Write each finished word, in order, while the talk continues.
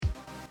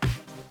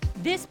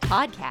This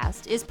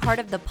podcast is part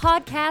of the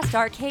Podcast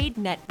Arcade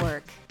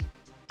Network.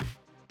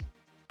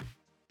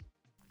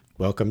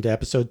 Welcome to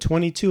episode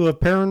 22 of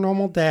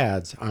Paranormal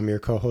Dads. I'm your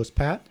co-host,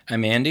 Pat.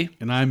 I'm Andy.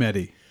 And I'm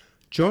Eddie.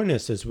 Join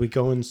us as we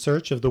go in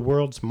search of the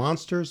world's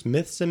monsters,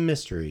 myths, and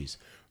mysteries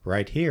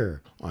right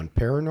here on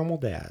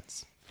Paranormal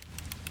Dads.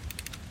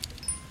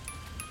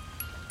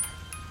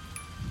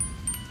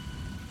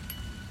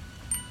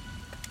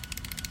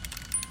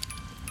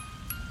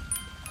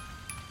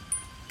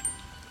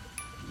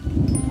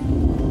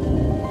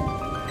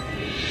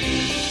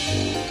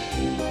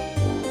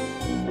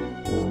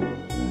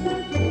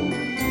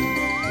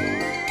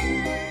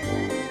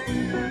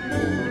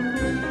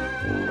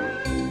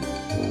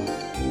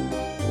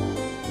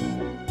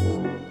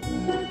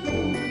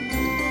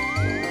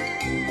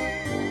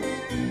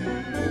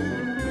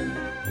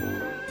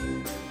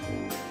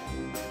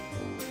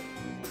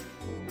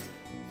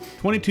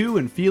 .22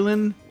 and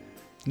feeling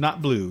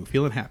not blue,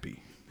 feeling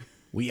happy.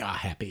 We are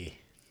happy.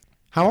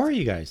 How are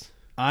you guys?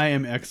 I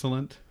am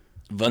excellent.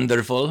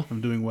 Wonderful. I'm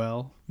doing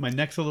well. My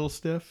neck's a little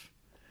stiff.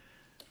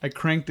 I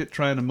cranked it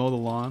trying to mow the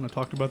lawn. I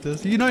talked about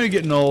this. You know you're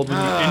getting old when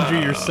you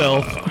injure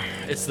yourself.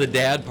 It's the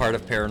dad part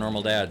of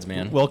Paranormal Dads,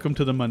 man. Welcome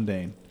to the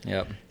mundane.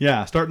 Yep.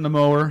 Yeah, starting the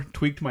mower,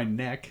 tweaked my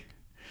neck.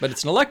 But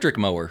it's an electric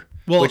mower,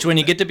 Well, which when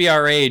you get to be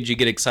our age, you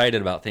get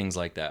excited about things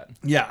like that.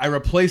 Yeah, I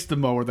replaced the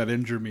mower that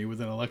injured me with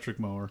an electric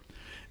mower.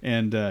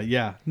 And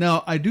yeah,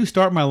 now I do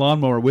start my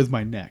lawnmower with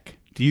my neck.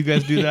 Do you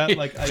guys do that?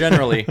 Like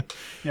Generally.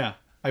 Yeah,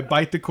 I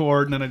bite the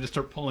cord and then I just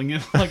start pulling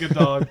it like a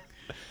dog.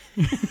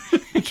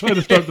 Try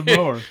to start the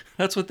mower.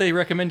 That's what they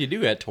recommend you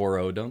do at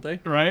Toro, don't they?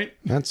 Right?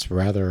 That's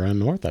rather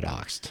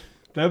unorthodox.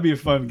 That'd be a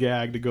fun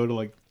gag to go to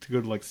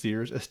like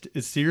Sears.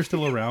 Is Sears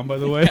still around, by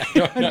the way?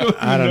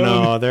 I don't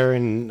know. They're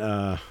in,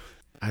 I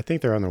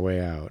think they're on their way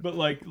out. But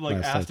like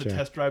Last ask I to checked.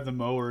 test drive the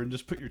mower and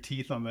just put your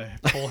teeth on the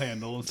pull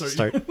handle and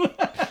start.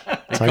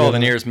 They call the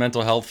nearest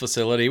mental health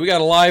facility. We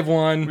got a live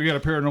one. We got a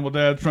paranormal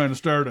dad trying to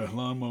start a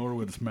lawnmower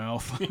with his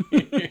mouth,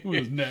 with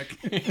his neck.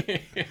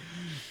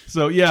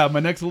 So yeah, my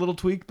neck's a little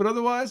tweaked, but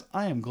otherwise,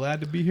 I am glad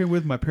to be here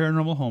with my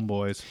paranormal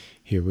homeboys.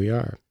 Here we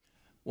are.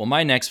 Well,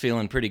 my neck's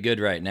feeling pretty good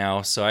right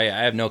now, so I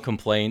have no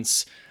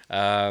complaints.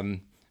 But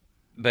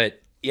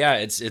yeah,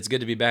 it's good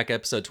to be back at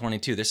episode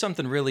 22. There's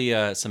something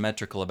really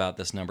symmetrical about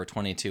this number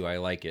 22. I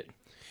like it.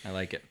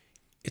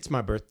 It's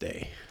my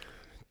birthday.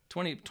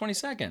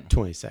 22nd.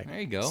 22nd. There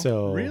you go.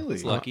 So Really?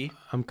 It's lucky.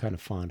 I'm kind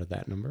of fond of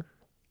that number.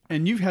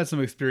 And you've had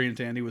some experience,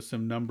 Andy, with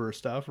some number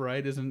stuff,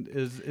 right? Is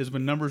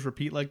when numbers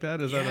repeat like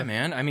that? Is Yeah, that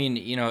man. I mean,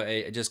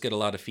 I just get a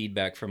lot of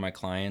feedback from my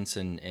clients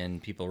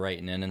and people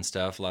writing in and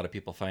stuff. A lot of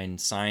people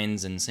find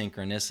signs and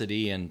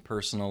synchronicity and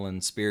personal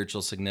and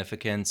spiritual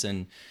significance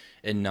in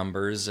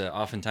numbers.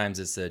 Oftentimes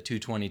it's the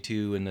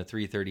 222 and the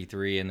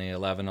 333 and the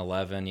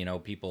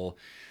 1111. People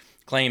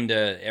claim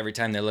to, every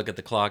time they look at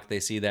the clock, they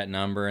see that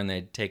number and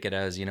they take it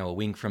as, a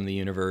wink from the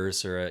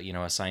universe or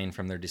a sign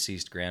from their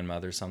deceased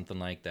grandmother, something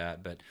like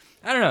that. But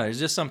I don't know. There's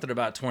just something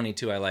about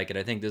 22. I like it.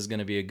 I think this is going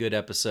to be a good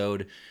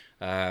episode.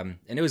 And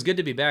it was good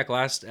to be back.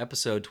 Last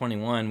episode,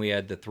 21, we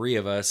had the three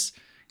of us,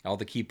 all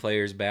the key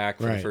players back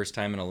for the first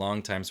time in a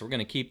long time. So we're going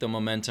to keep the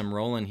momentum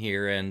rolling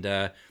here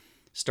and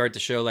start the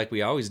show like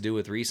we always do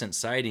with recent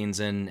sightings.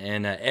 And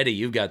Eddie,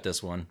 you've got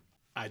this one.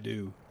 I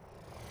do.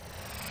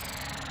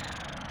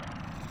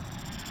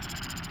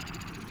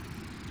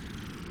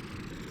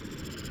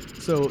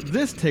 So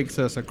this takes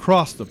us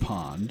across the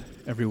pond,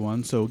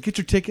 everyone. So get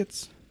your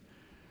tickets,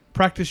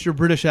 practice your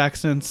British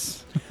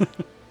accents.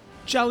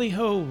 Jolly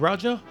ho,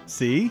 Roger.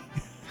 See?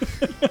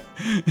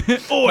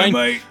 Oi,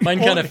 mate. Mine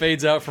kind of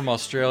fades out from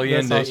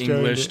Australian That's to Australian.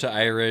 English to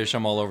Irish.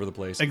 I'm all over the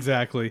place.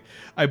 Exactly.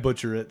 I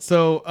butcher it.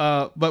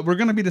 So, but we're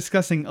going to be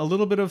discussing a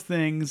little bit of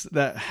things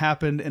that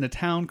happened in a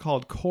town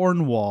called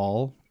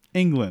Cornwall,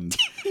 England.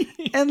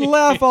 And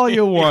laugh all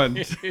you want.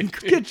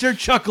 Get your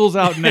chuckles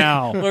out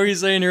now. What were you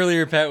saying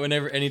earlier, Pat?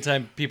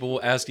 Anytime people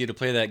will ask you to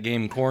play that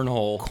game,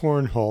 Cornhole,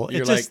 Cornhole.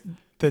 You're It just,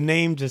 the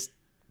name just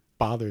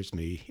bothers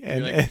me.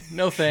 And, you're like,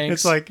 no thanks.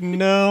 it's like,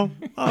 no,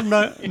 I'm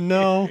not.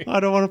 No, I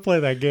don't want to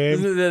play that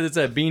game. It's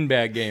that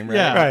beanbag game, right?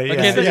 Yeah. Right? Why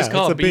Yeah, can't they just yeah,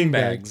 call it's it a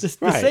beanbag. beanbags?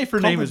 The safer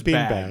Call name it is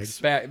Bags.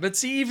 But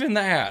see, even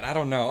that, I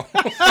don't know.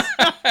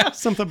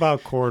 Something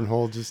about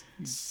cornhole just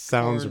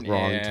sounds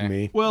wrong yeah. to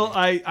me. Well,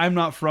 I'm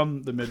not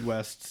from the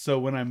Midwest, so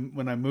when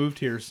I moved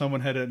here, someone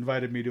had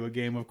invited me to a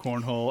game of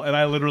cornhole, and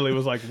I literally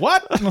was like,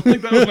 "What?"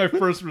 Like, that was my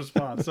first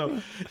response.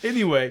 So,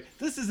 anyway,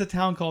 this is a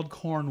town called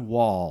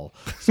Cornwall,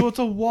 so it's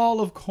a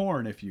wall of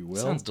corn, if you will.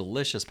 Sounds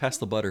delicious. Pass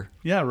the butter.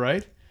 Yeah,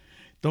 right.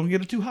 Don't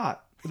get it too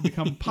hot. It'll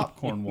become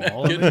popcorn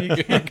wall. And then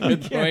you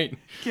Good point.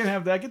 can't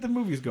have that. Get the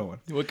movies going.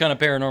 What kind of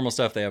paranormal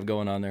stuff they have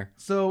going on there?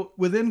 So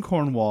within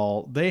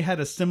Cornwall, they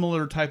had a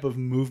similar type of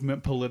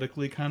movement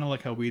politically, kind of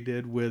like how we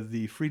did with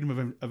the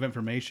Freedom of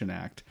Information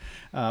Act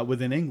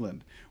within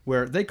England,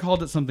 where they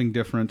called it something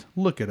different.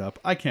 Look it up.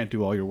 I can't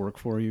do all your work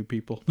for you,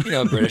 people.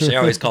 British, they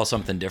always call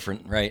something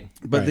different, right?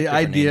 But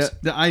Right. the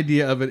Different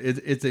idea of it is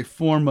it's a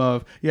form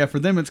of, for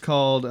them it's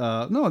called,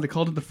 they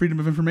called it the Freedom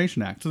of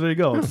Information Act. So there you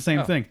go. It's the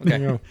same thing.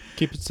 Okay.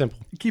 Keep it simple.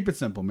 Keep it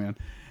simple, man.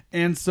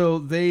 And so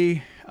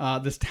they,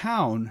 this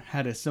town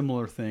had a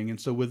similar thing.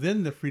 And so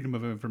within the Freedom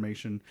of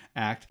Information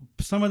Act,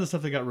 some of the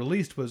stuff that got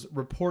released was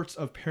reports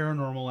of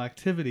paranormal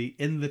activity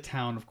in the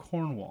town of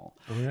Cornwall.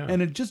 Oh, yeah.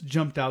 And it just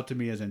jumped out to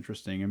me as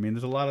interesting. I mean,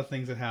 there's a lot of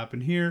things that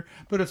happen here,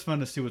 but it's fun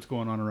to see what's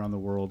going on around the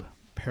world,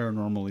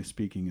 paranormally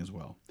speaking as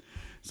well.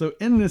 So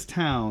in this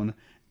town,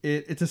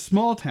 it's a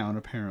small town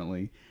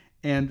apparently,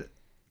 and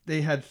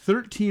they had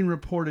 13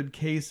 reported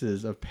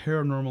cases of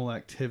paranormal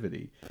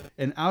activity.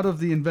 And out of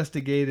the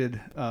investigated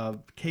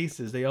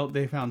cases,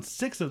 they found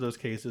 6 of those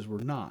cases were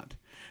not.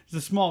 It's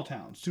a small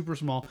town, super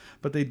small,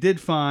 but they did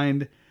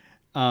find,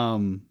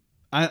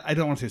 I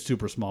don't want to say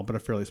super small, but a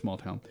fairly small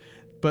town.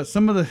 But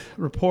some of the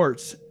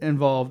reports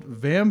involved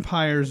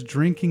vampires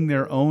drinking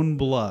their own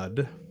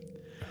blood,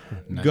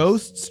 Nice.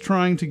 ghosts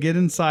trying to get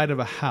inside of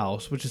a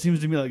house, which it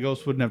seems to me like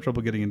ghosts wouldn't have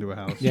trouble getting into a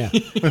house. Yeah.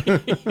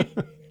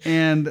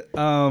 And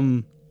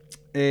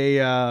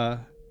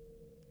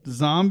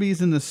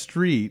zombies in the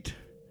street,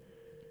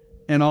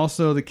 and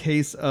also the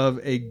case of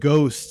a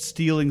ghost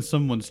stealing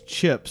someone's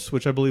chips,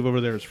 which I believe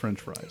over there is French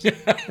fries.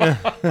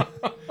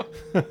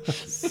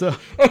 So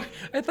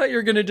I thought you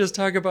were gonna just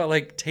talk about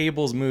like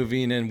tables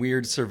moving and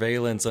weird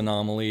surveillance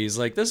anomalies.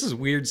 Like this is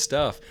weird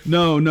stuff.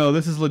 no,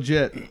 this is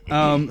legit.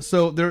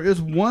 So there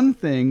is one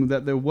thing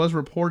that there was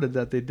reported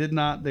that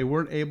they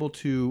weren't able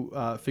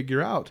to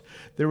figure out.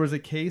 There was a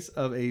case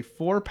of a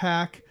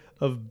 4-pack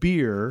of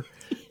beer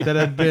that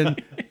had been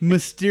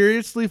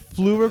mysteriously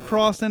flew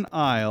across an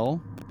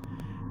aisle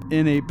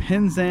in a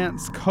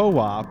Penzance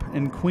co-op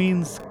in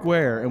Queens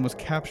Square and was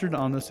captured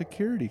on the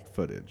security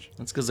footage.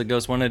 That's because the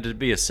ghost wanted it to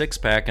be a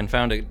 6-pack and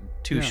found it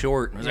too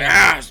short. And was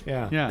like,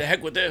 Yeah. Yeah. the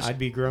heck with this. I'd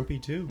be grumpy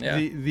too. Yeah.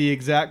 The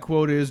exact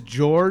quote is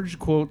George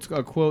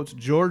quotes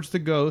George the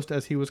Ghost,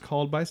 as he was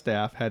called by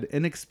staff, had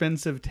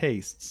inexpensive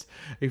tastes.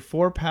 A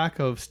 4-pack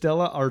of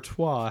Stella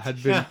Artois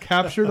had been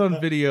captured on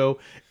video,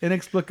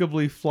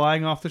 inexplicably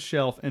flying off the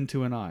shelf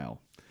into an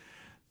aisle.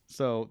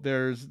 So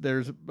there's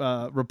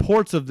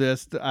reports of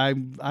this.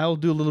 I'll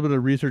do a little bit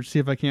of research, see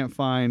if I can't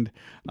find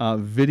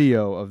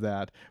video of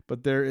that.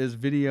 But there is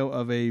video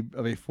of a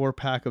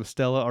 4-pack of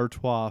Stella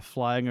Artois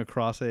flying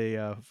across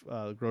a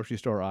grocery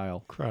store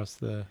aisle. Across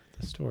the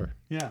store.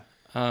 Yeah.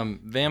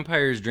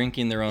 Vampires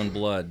drinking their own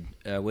blood.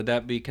 Would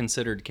that be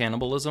considered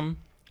cannibalism?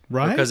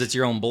 Right. Because it's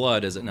your own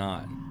blood, is it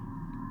not?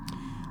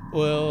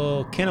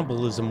 Well,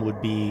 cannibalism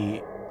would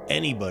be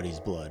anybody's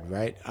blood,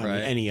 right? I mean,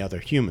 Right. any other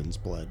human's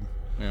blood.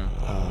 Yeah.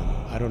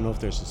 I don't know if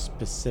there's a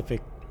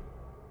specific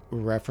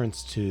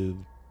reference to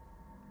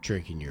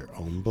drinking your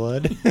own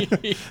blood.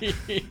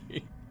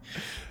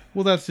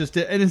 Well, that's just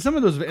it. And in some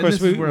of those, Of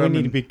course, we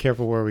need to be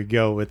careful where we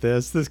go with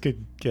this. This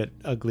could get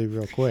ugly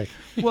real quick.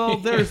 Well,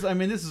 this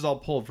is all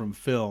pulled from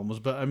films,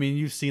 but I mean,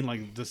 you've seen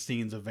like the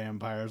scenes of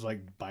vampires like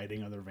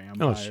biting other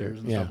vampires sure,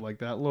 and yeah. stuff like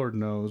that. Lord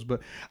knows,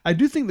 but I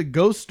do think the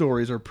ghost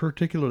stories are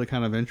particularly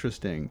kind of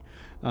interesting.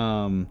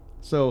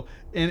 So,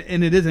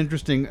 and it is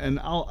interesting, and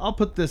I'll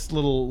put this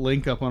little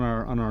link up on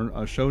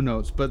our show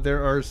notes. But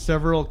there are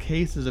several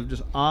cases of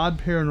just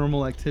odd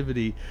paranormal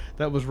activity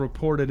that was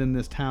reported in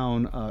this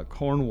town,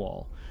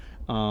 Cornwall.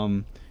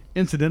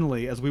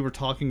 Incidentally, as we were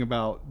talking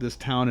about this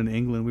town in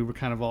England, we were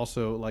kind of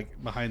also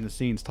like behind the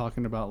scenes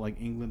talking about like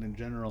England in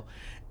general,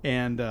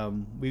 and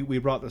we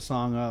brought the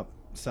song up,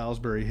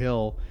 Salisbury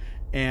Hill,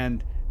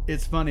 and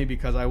it's funny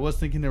because I was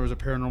thinking there was a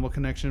paranormal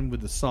connection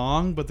with the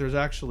song, but there's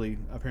actually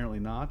apparently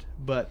not.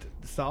 But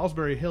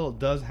Salisbury Hill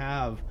does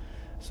have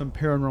some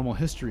paranormal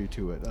history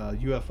to it,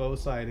 UFO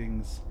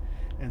sightings,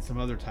 and some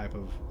other type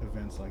of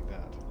events like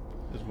that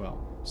as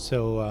well.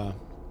 So,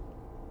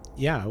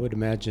 yeah, I would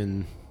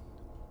imagine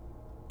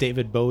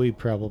David Bowie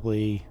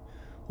probably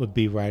would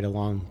be right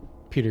along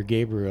Peter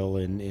Gabriel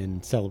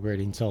in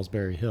celebrating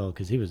Salisbury Hill,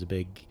 because he was a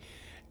big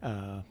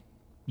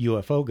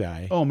UFO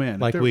guy. Oh man,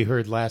 like we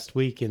heard last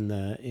week in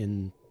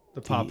the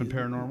Pop and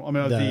Paranormal.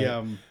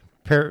 I mean,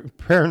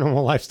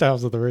 Paranormal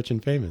Lifestyles of the Rich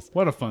and Famous.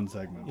 What a fun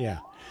segment. Yeah.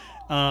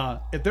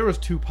 If there was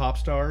 2 pop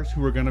stars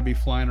who were going to be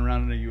flying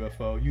around in a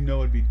UFO,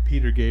 it'd be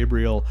Peter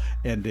Gabriel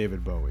and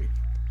David Bowie.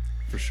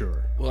 For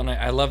sure. Well, and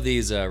I love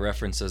these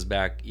references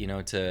back,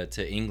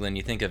 to England.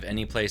 You think of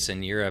any place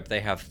in Europe,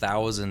 they have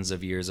thousands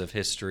of years of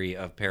history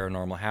of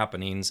paranormal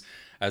happenings,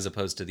 as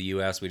opposed to the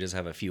U.S., we just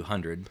have a few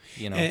hundred.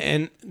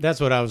 And that's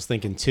what I was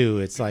thinking too.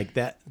 It's like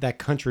that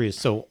country is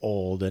so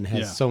old and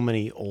has so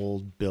many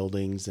old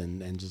buildings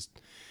and just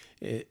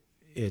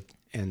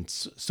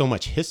so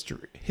much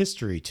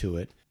history to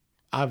it.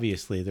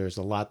 Obviously, there's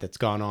a lot that's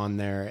gone on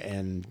there,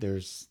 and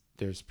there's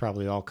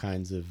probably all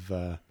kinds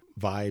of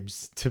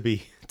vibes to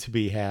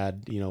be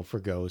had, for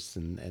ghosts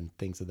and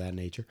things of that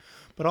nature,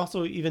 but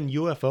also even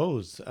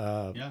UFOs.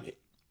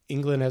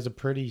 England has a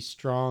pretty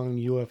strong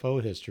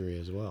UFO history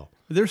as well.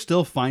 They're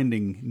still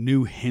finding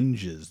new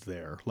hinges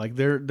there. Like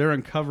they're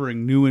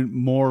uncovering new and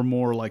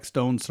more like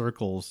stone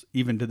circles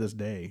even to this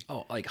day.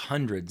 Oh, like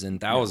hundreds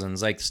and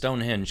thousands. Like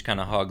Stonehenge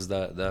kind of hogs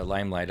the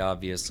limelight,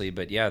 obviously,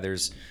 but yeah,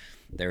 there's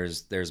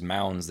there's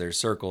mounds, there's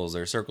circles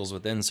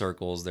within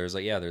circles.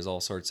 There's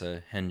all sorts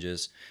of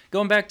henges.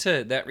 Going back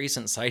to that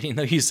recent sighting,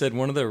 though, you said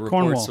one of the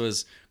reports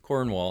was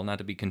Cornwall, not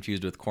to be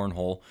confused with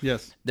cornhole.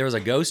 Yes. There was a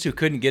ghost who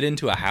couldn't get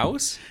into a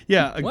house?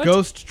 Yeah, a What?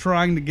 ghost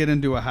trying to get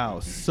into a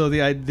house. So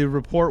the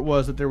report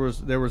was that there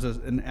was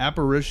an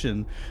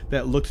apparition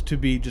that looked to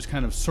be just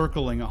kind of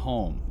circling a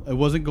home. It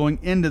wasn't going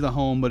into the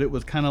home, but it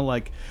was kind of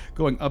like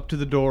going up to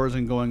the doors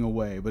and going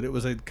away. But it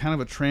was a kind of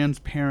a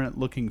transparent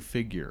looking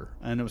figure,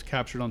 and it was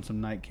captured on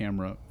some night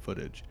camera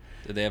footage.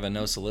 Did they have a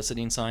no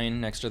soliciting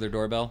sign next to their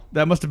doorbell?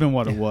 That must have been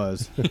what it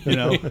was, you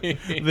know.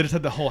 They just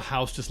had the whole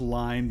house just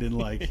lined in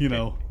like, you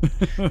know,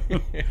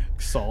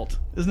 salt.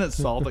 Isn't it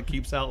salt that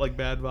keeps out like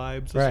bad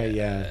vibes? Right,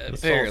 yeah. The salt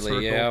Apparently,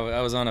 circle. yeah.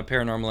 I was on a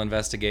paranormal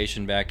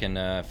investigation back in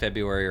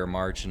February or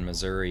March in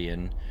Missouri,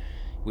 and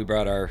we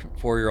brought our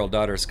 4-year-old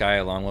daughter Sky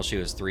along. Well, she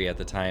was 3 at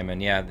the time,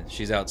 and yeah,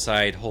 she's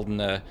outside holding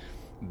a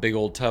big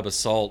old tub of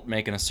salt,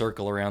 making a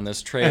circle around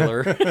this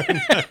trailer.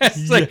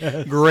 It's like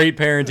great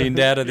parenting,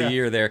 dad of the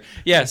year there.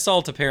 Yeah,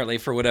 salt apparently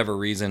for whatever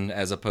reason,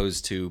 as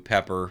opposed to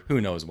pepper. Who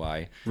knows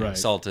why? Right.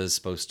 Salt is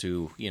supposed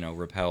to,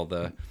 repel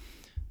the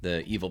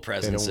evil They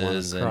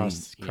presences don't want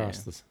to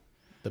cross and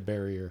the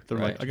barrier. They're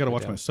like, I gotta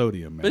watch my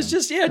sodium, man. But it's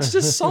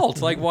just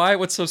salt. Like, why?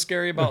 What's so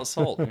scary about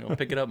salt?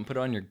 Pick it up and put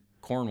it on your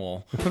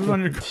Cornwall. Put it on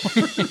your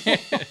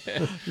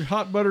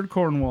hot buttered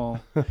Cornwall.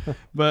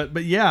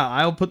 But yeah,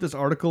 I'll put this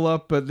article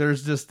up. But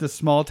there's just this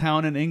small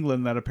town in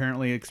England that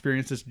apparently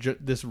experienced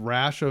this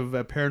rash of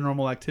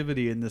paranormal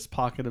activity in this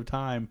pocket of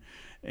time,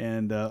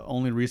 and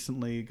only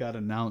recently got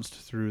announced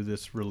through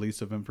this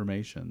release of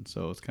information.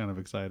 So it's kind of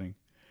exciting.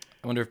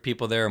 I wonder if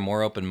people there are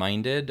more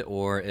open-minded,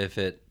 or if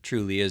it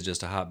truly is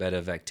just a hotbed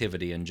of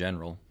activity in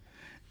general.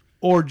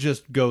 Or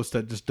just ghosts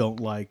that just don't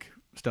like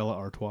Stella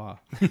Artois.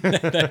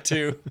 That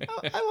too.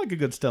 I like a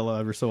good Stella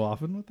every so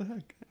often. What the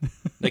heck?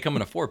 They come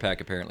in a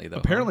 4-pack apparently, though.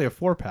 Apparently a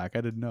 4-pack.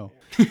 I didn't know.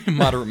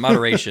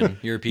 Moderation.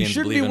 You Europeans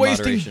shouldn't believe be in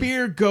wasting moderation.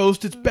 beer,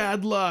 Ghost. It's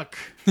bad luck.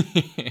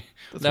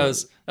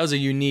 That was a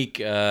unique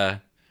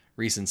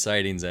recent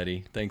sightings,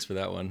 Eddie. Thanks for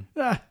that one.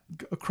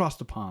 Across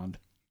the pond.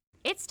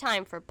 It's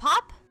time for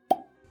pop,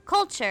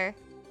 culture,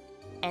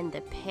 and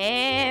the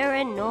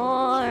paranormal.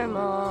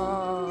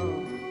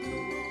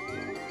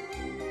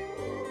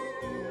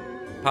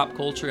 Pop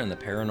culture and the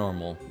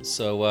paranormal.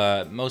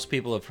 So most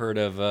people have heard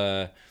of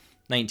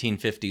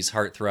 1950s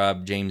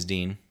heartthrob James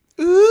Dean.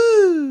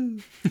 Ooh.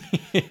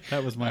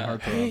 That was my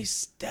heartthrob. Hey,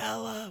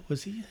 Stella.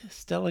 Was he a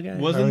Stella guy?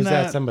 Wasn't or was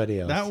that somebody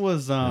else? That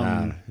was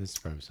It's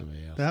probably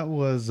somebody else. that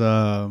was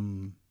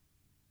Marlon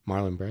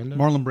Brando?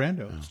 Marlon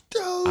Brando. I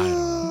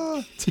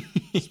Stella.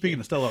 Speaking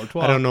of Stella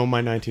Artois, I don't know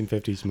my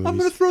 1950s movies. I'm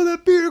gonna throw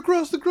that beer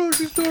across the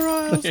grocery store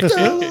aisle.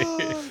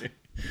 Stella.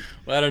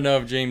 Well, I don't know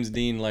if James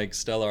Dean likes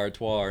Stella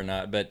Artois or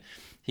not, but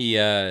he,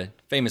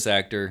 famous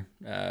actor,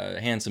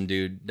 handsome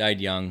dude, died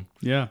young.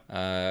 Yeah.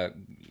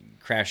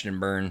 Crashed and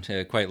burned,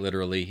 quite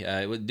literally.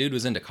 Dude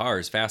was into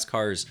cars, fast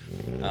cars.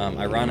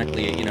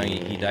 Ironically,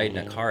 he died in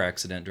a car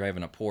accident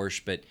driving a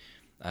Porsche, but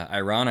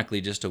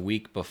ironically, just a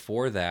week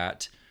before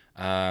that,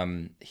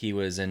 he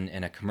was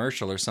in a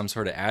commercial or some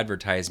sort of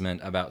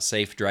advertisement about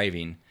safe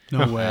driving.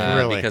 No way.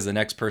 Really? Because the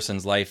next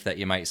person's life that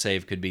you might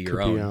save could be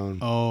your own.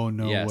 Oh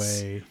no Yes.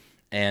 way.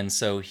 And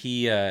so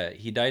he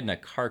died in a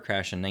car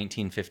crash in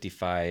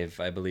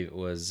 1955, I believe it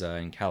was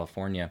in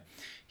California.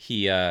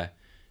 He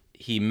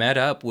met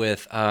up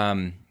with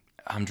I'm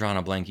drawing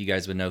a blank. You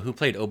guys would know who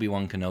played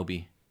Obi-Wan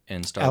Kenobi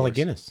in Star Wars. Alec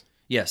Guinness.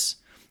 Yes.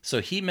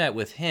 So he met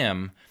with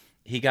him.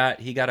 He got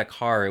a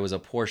car. It was a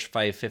Porsche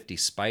 550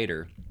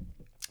 Spider,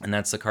 and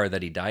that's the car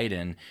that he died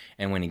in.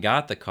 And when he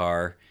got the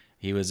car,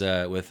 he was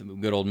with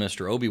good old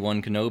Mr.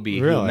 Obi-Wan Kenobi,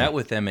 who Really? met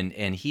with him,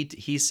 and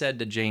he said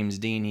to James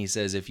Dean, he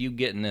says, if you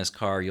get in this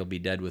car, you'll be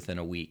dead within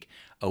a week.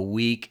 A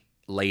week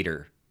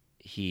later,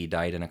 he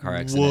died in a car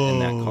accident in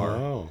that car.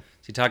 Oh.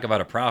 So you talk about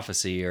a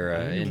prophecy or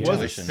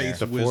intuition there. space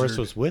The force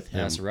was with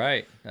him. That's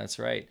right. That's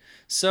right.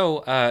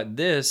 So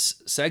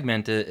this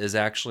segment is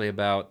actually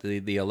about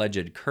the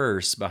alleged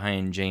curse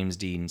behind James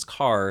Dean's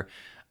car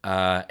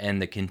and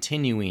the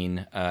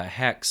continuing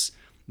hex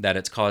that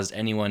it's caused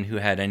anyone who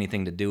had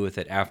anything to do with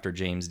it after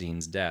James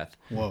Dean's death.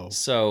 Whoa.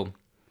 So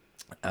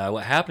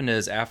what happened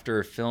is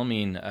after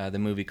filming the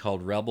movie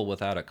called Rebel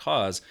Without a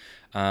Cause,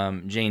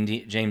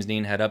 James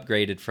Dean had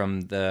upgraded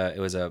from it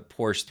was a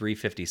Porsche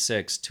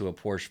 356 to a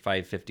Porsche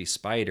 550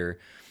 Spider.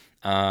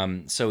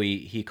 So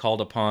he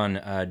called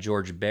upon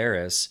George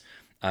Barris,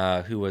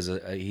 who was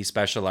he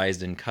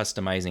specialized in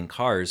customizing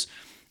cars.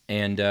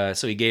 And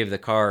so he gave the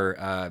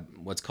car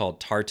what's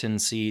called tartan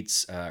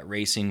seats,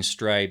 racing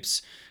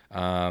stripes,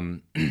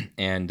 and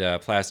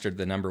plastered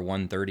the number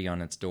 130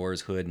 on its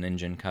doors, hood, and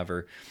engine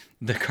cover.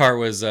 The car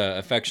was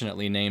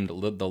affectionately named the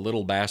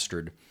Little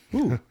Bastard.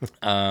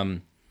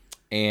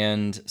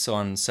 And so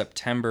on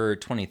September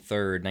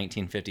 23rd,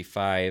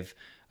 1955,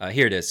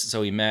 here it is.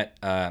 So he met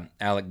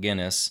Alec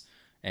Guinness,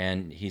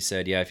 and he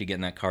said, yeah, if you get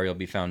in that car, you'll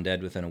be found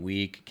dead within a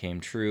week.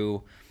 Came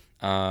true.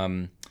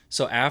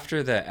 So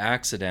after the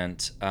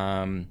accident,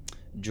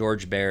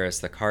 George Barris,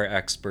 the car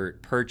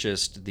expert,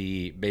 purchased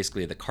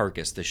basically the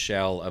carcass, the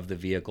shell of the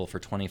vehicle for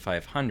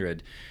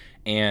 $2,500,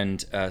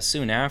 and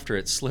soon after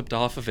it slipped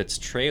off of its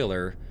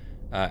trailer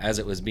as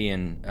it was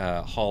being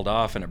hauled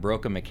off, and it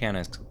broke a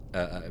mechanic's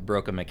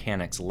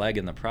leg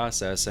in the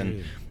process.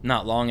 And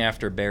not long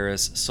after,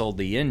 Barris sold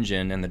the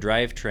engine and the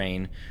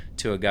drivetrain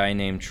to a guy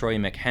named Troy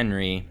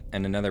McHenry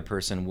and another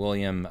person,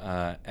 William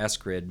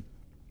Eskrid.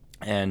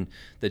 And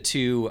the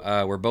two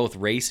were both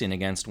racing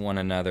against one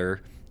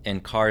another in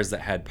cars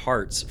that had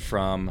parts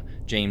from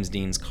James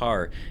Dean's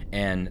car.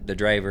 And the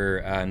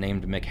driver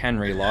named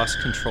McHenry lost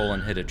control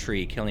and hit a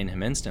tree, killing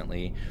him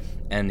instantly.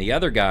 And the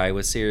other guy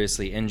was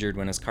seriously injured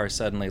when his car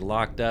suddenly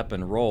locked up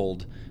and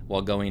rolled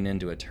while going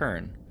into a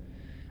turn.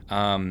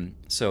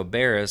 So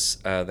Barris,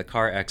 the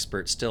car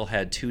expert, still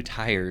had 2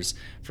 tires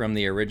from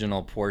the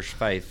original Porsche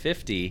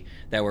 550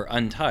 that were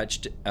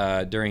untouched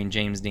during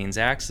James Dean's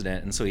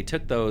accident. And so he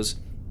took those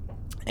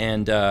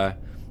and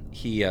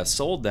he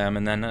sold them,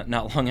 and then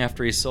not long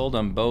after he sold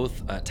them,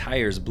 both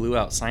tires blew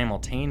out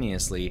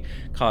simultaneously,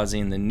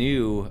 causing the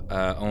new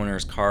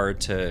owner's car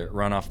to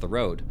run off the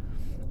road.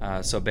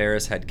 So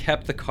Barris had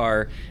kept the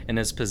car in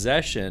his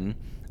possession,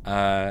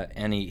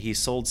 and he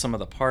sold some of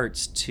the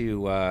parts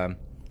to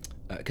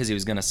because he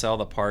was going to sell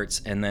the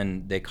parts, and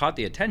then they caught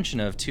the attention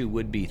of 2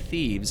 would-be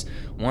thieves.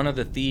 One of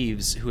the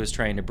thieves who was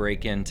trying to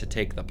break in to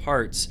take the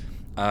parts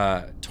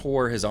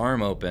tore his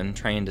arm open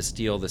trying to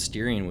steal the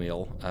steering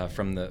wheel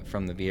from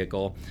the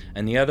vehicle,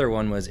 and the other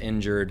one was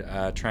injured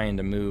trying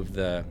to move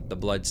the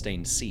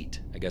blood-stained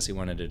seat. I guess he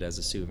wanted it as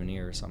a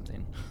souvenir or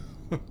something.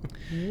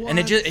 And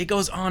it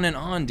goes on and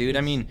on, dude.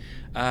 I mean,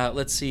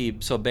 let's see.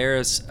 So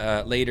Barris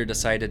later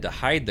decided to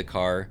hide the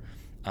car,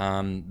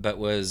 but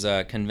was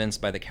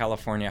convinced by the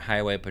California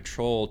Highway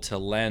Patrol to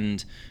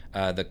lend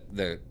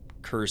the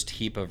cursed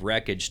heap of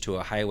wreckage to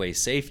a highway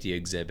safety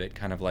exhibit,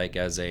 kind of like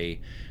as a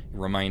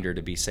reminder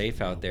to be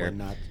safe out there. What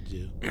not to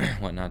do.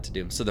 What not to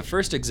do. So the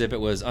first exhibit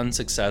was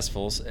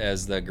unsuccessful,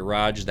 as the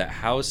garage that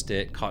housed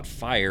it caught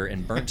fire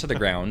and burnt to the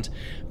ground,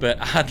 but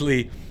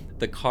oddly,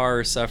 the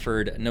car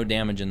suffered no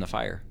damage in the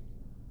fire.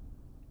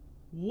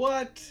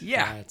 What?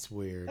 Yeah. That's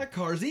weird. That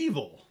car's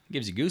evil.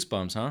 Gives you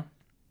goosebumps, huh?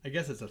 I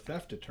guess it's a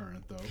theft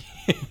deterrent,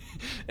 though.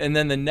 And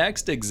then the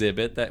next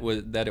exhibit that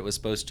it was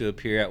supposed to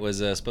appear at was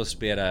supposed to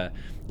be at a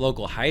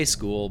local high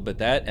school, but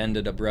that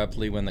ended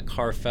abruptly when the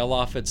car fell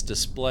off its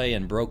display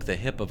and broke the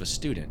hip of a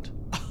student.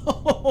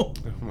 Oh,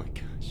 Oh my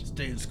gosh.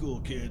 stay in school,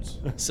 kids.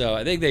 So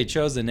I think they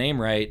chose the name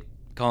right,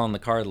 calling the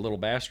car the little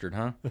bastard,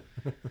 huh?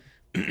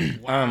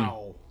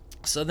 Wow.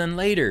 So then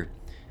later,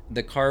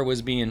 the car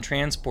was being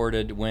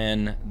transported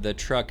when the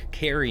truck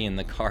carrying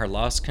the car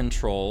lost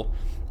control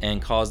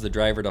and caused the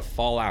driver to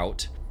fall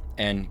out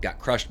and got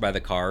crushed by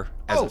the car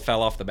as it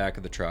fell off the back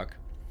of the truck.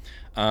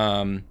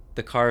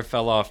 The car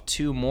fell off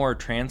 2 more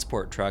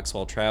transport trucks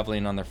while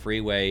traveling on the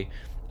freeway.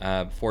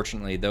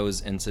 Fortunately,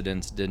 those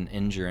incidents didn't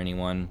injure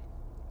anyone.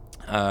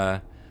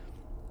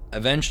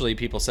 Eventually,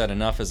 people said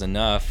enough is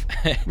enough,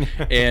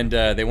 and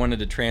they wanted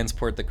to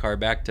transport the car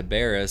back to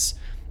Barris.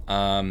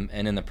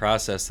 And in the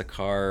process, the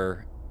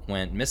car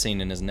went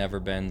missing and has never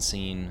been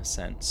seen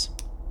since.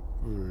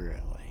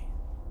 Really?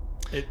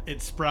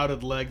 It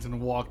sprouted legs and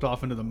walked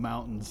off into the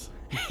mountains.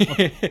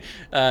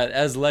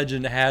 As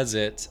legend has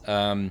it,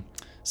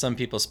 some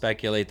people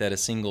speculate that a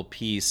single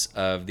piece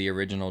of the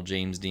original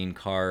James Dean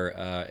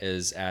car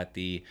is at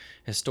the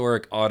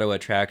Historic Auto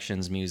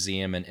Attractions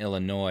Museum in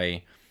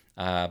Illinois,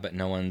 but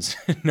no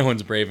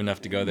one's brave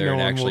enough to go there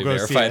and actually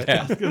verify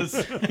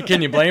that.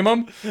 Can you blame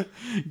them?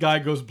 Guy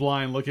goes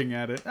blind looking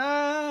at it.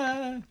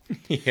 Ah.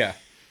 Yeah.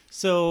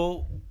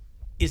 So,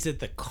 is it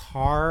the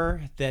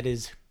car that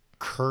is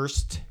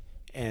cursed,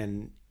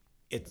 and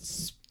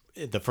it's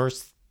the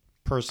first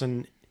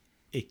person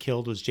it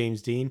killed was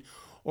James Dean,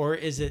 or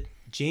is it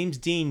James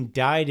Dean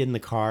died in the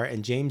car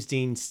and James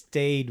Dean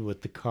stayed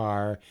with the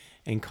car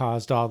and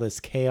caused all this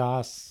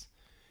chaos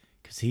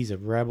because he's a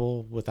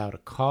rebel without a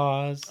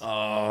cause?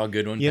 Oh,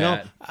 good one, You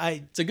know, Pat.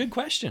 It's a good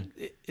question.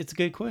 it's a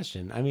good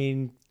question. I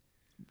mean,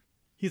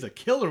 He's a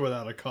killer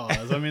without a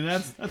cause. I mean,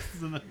 that's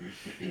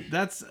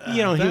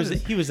you know,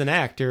 that he was an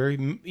actor.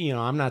 You know,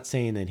 I'm not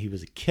saying that he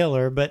was a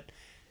killer, but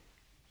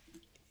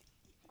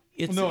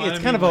it's No, I it's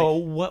mean, kind of a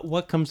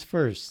what comes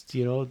first,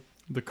 you know,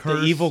 the curse,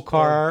 the evil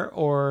car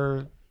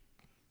or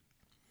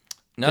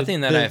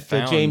Nothing the, that the, I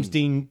found. the James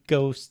Dean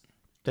ghost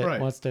that Right.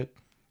 wants to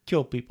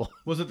kill people.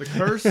 Was it the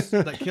curse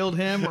that killed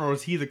him, or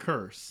was he the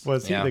curse?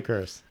 Was he Yeah. the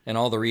curse? And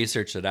all the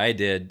research that I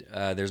did,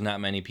 there's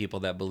not many people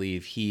that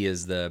believe he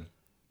is the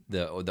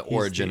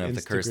origin the of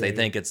the curse. They instigator.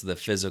 think it's the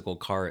physical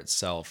car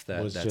itself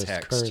Was that's just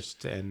hexed.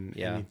 cursed, and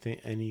Yeah.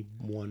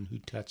 anyone who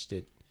touched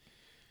it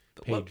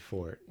paid what-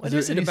 for it. What there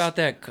is it any about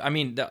that? I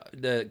mean,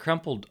 the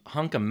crumpled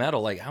hunk of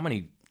metal. Like, how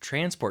many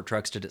transport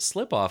trucks did it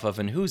slip off of,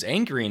 and who's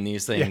anchoring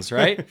these things,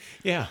 right?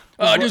 Yeah.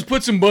 Just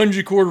put some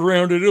bungee cord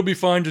around it. It'll be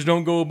fine. Just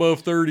don't go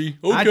above 30.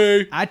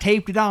 Okay. I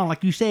taped it on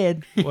like you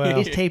said. Well-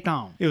 It's taped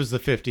on. It was the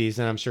 50s,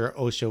 and I'm sure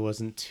OSHA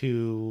wasn't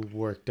too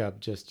worked up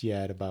just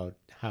yet about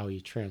how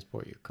you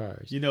transport your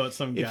cars. You know, it's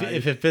some guy.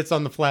 If it fits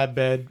on the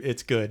flatbed,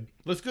 it's good.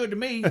 Looks good to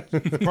me.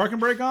 Parking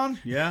brake on?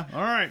 Yeah.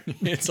 All right.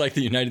 It's like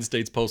the United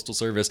States Postal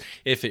Service.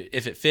 If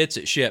it fits,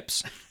 it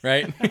ships,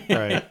 right?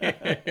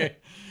 Right.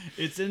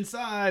 It's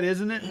inside,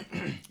 isn't it?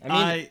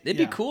 I mean, it'd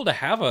be cool to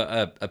have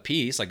a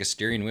piece, like a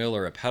steering wheel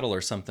or a pedal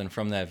or something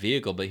from that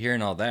vehicle, but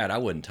hearing all that, I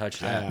wouldn't touch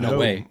that. No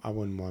way. I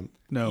wouldn't want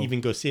No. even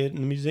go see it in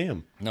the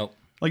museum. Nope.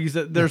 Like you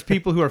said, there's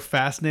people who are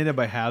fascinated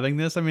by having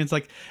this. I mean, it's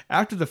like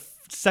after the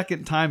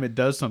second time it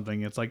does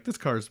something, it's like, this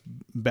car's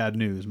bad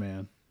news,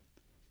 man.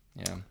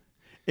 Yeah.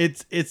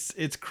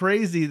 It's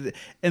crazy.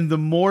 And the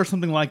more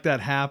something like that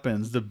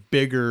happens, the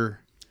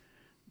bigger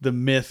the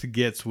myth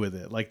gets with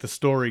it. Like the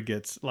story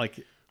gets,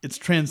 like, it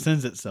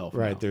transcends itself.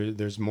 Right. now.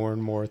 There's more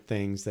and more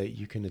things that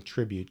you can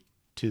attribute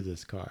to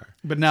this car.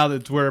 But now that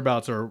its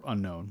whereabouts are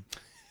unknown.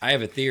 I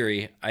have a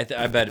theory. I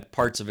bet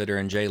parts of it are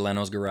in Jay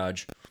Leno's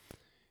garage.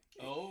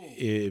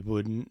 It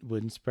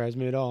wouldn't surprise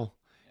me at all.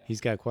 He's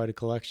got quite a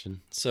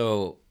collection.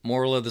 So,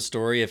 moral of the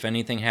story: if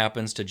anything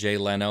happens to Jay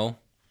Leno,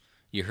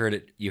 you heard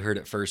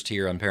it first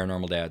here on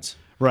Paranormal Dads.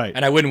 Right.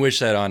 And I wouldn't wish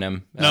that on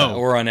him, No.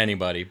 or on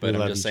anybody. But We I'm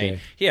love just you, saying,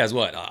 Jay. he has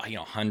what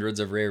hundreds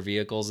of rare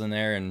vehicles in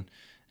there,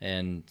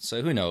 and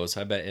so who knows?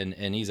 I bet,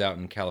 and he's out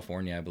in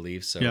California, I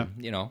believe. So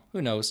Yeah.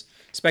 Who knows?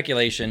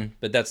 Speculation,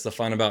 but that's the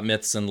fun about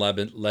myths and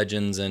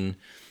legends, and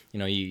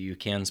you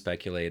can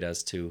speculate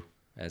as to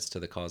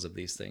the cause of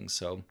these things.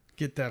 So.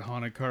 Get that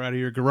haunted car out of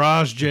your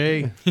garage,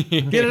 Jay.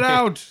 Get it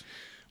out.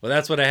 Well,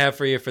 that's what I have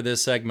for you for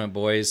this segment,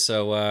 boys.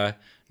 So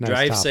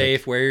drive topic.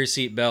 safe, wear your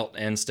seatbelt,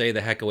 and stay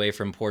the heck away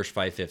from Porsche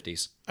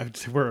 550s. I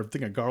wear a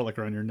thing of garlic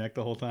around your neck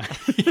the whole time.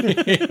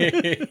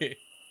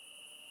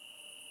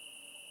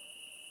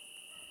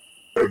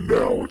 And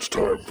now it's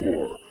time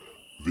for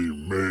the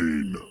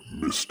main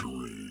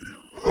mystery.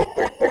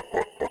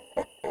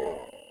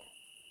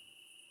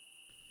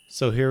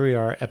 So here we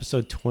are,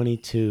 episode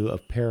 22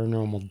 of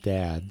Paranormal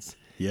Dads,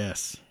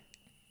 Yes.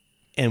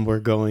 and we're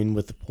going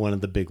with one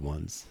of the big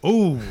ones.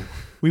 Ooh,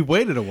 we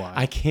waited a while.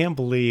 I can't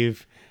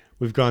believe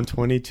we've gone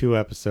 22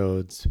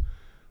 episodes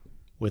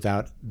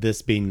without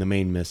this being the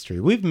main mystery.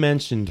 We've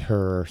mentioned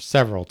her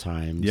several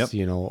times, Yep.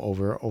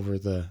 over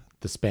the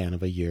span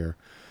of a year.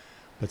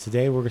 But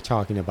today we're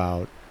talking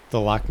about the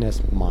Loch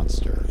Ness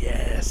Monster,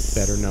 Yes.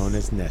 better known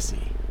as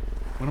Nessie.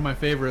 One of my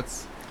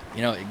favorites.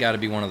 It got to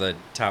be one of the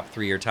top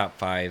 3 or top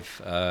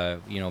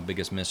 5,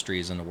 biggest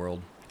mysteries in the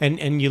world.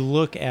 And you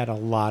look at a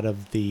lot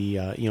of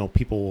the,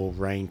 people will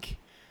rank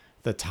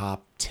the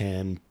top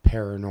 10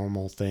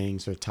 paranormal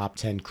things or top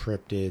 10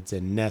 cryptids,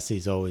 and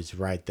Nessie's always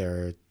right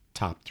there,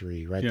 top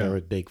 3, right Yeah. there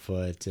with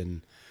Bigfoot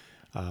and,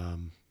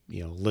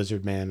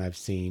 Lizard Man I've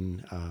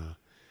seen.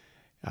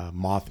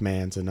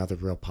 Mothman's another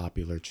real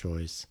popular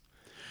choice.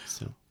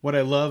 So What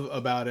I love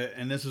about it,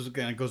 and this is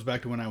again, it goes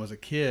back to when I was a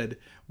kid,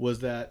 was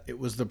that it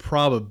was the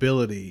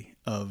probability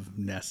of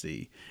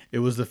Nessie. It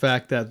was the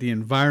fact that the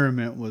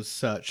environment was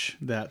such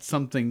that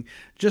something,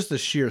 just the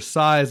sheer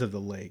size of the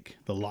lake,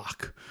 the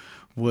loch,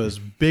 was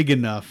big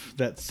enough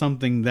that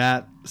something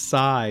that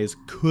size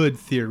could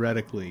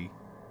theoretically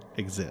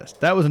exist.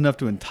 That was enough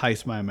to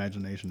entice my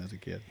imagination as a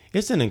kid.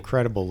 it's an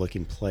incredible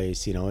looking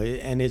place,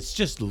 and it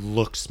just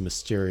looks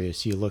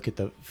mysterious. You look at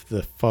the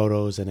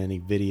photos and any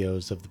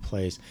videos of the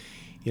place.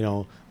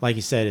 Like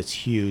you said, it's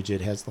huge.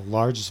 It has the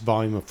largest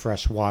volume of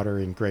fresh water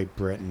in Great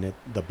Britain.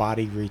 The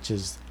body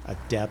reaches a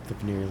depth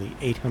of nearly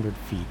 800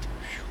 feet.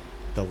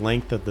 The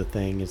length of the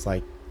thing is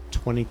like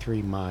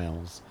 23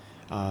 miles.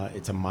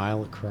 It's a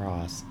mile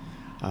across.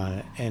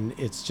 And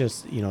it's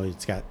just,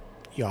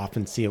 you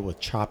often see it with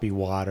choppy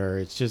water.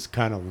 It just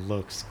kind of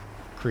looks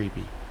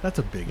creepy. That's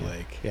a big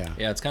lake. Yeah.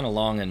 Yeah, it's kind of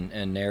long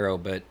and narrow,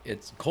 but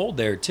it's cold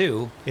there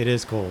too. It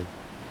is cold.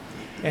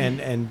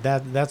 And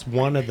that's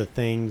one of the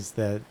things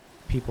that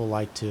people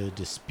like to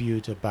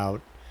dispute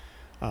about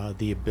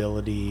the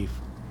ability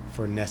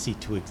for Nessie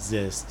to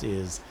exist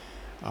is,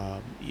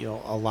 a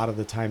lot of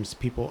the times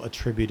people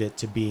attribute it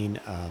to being,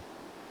 and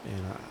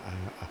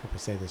I hope I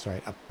say this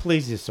right, a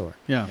plesiosaur.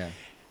 Yeah.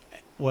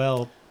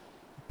 Well,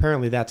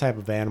 apparently that type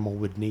of animal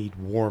would need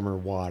warmer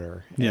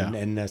water, Yeah.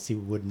 and Nessie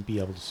wouldn't be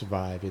able to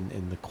survive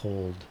in the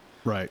cold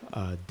Right.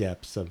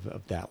 depths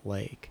of that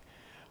lake.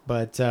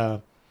 But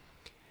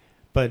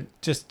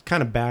just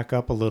kind of back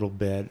up a little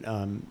bit,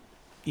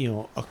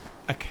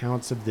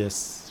 accounts of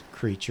this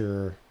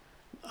creature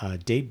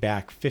date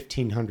back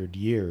 1,500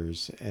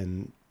 years,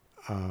 and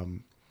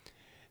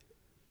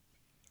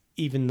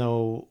even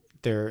though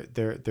there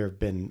have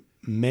been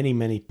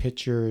many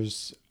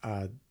pictures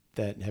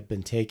that have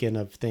been taken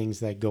of things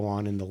that go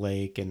on in the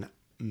lake, and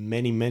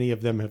many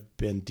of them have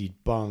been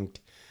debunked.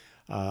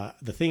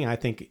 The thing I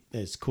think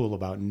is cool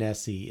about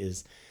Nessie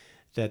is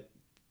that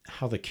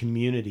how the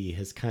community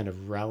has kind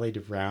of rallied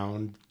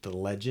around the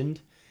legend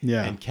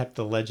Yeah. and kept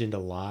the legend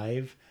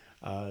alive.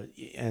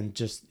 and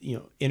just,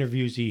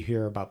 interviews you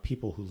hear about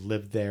people who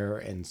live there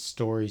and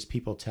stories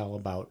people tell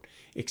about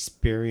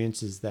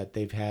experiences that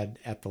they've had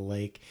at the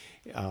lake.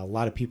 A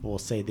lot of people will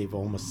say they've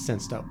almost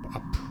sensed a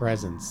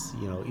presence,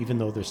 even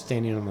though they're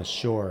standing on the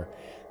shore,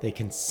 they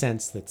can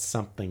sense that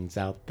something's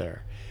out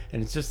there.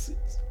 And it's just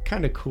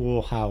kind of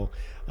cool how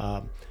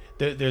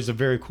there's a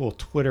very cool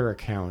Twitter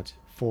account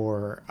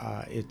for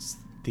it's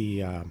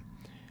the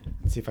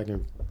let's see if I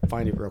can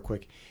find it real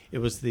quick.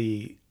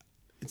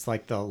 It's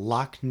like the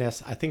Loch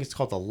Ness, I think it's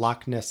called the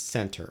Loch Ness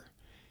Center.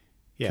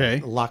 Yeah,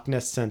 Okay. Loch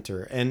Ness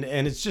Center. And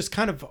it's just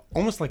kind of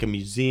almost like a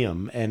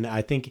museum. And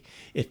I think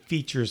it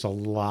features a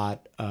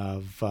lot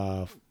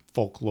of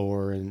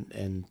folklore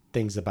and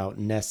things about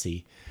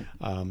Nessie.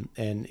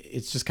 And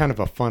it's just kind of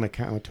a fun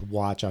account to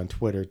watch on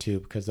Twitter,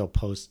 too, because they'll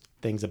post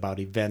things about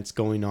events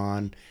going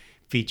on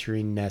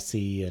featuring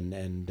Nessie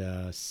and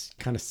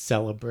kind of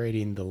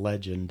celebrating the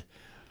legend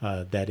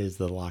that is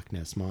the Loch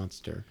Ness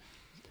Monster.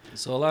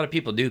 So a lot of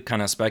people do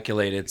kind of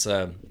speculate it's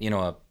a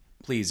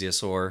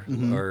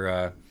plesiosaur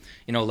or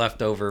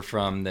left over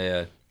from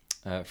the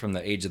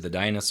age of the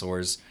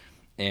dinosaurs,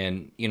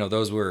 and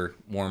those were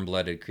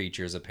warm-blooded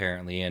creatures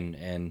apparently,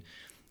 and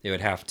they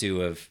would have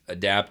to have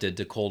adapted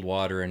to cold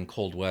water and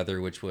cold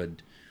weather, which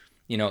would,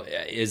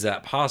 is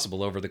that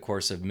possible over the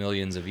course of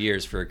millions of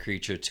years for a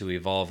creature to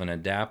evolve and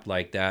adapt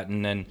like that?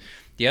 And then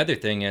the other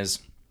thing is,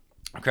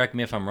 correct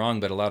me if I'm wrong,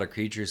 but a lot of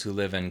creatures who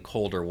live in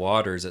colder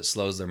waters, it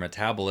slows their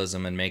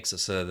metabolism and makes it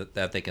so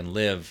that they can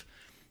live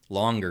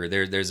longer.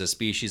 There's a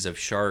species of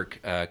shark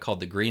called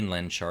the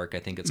Greenland shark, I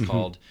think it's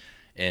called,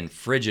 in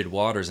frigid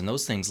waters, and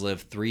those things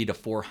live 300 to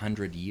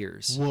 400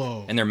 years.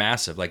 Whoa. And they're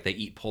massive, like they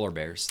eat polar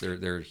bears.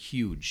 They're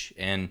huge.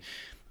 And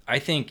I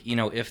think,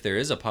 if there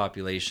is a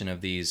population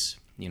of these,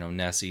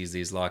 Nessies,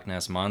 these Loch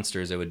Ness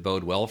monsters, it would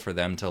bode well for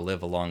them to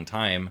live a long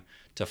time,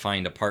 to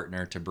find a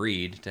partner to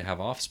breed, to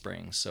have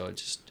offspring. So it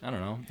just, I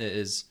don't know, it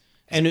is.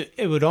 And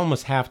it would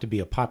almost have to be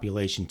a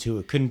population too.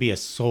 It couldn't be a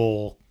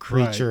sole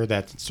creature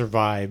that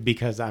survived,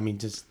 because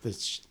just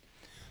this,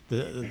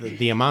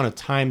 the amount of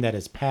time that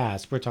has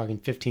passed. We're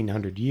talking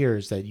 1,500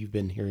 years that you've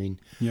been hearing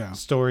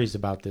stories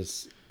about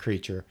this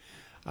creature.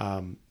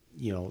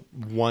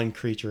 One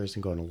creature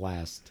isn't going to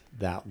last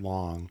that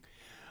long.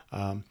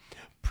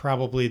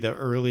 Probably the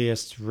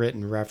earliest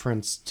written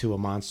reference to a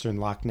monster in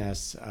Loch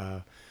Ness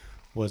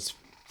was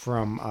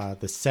from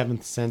the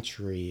 7th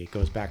century. It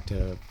goes back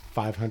to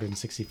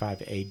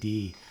 565 AD.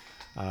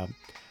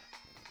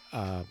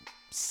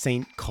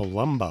 Saint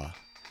Columba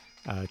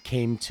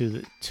came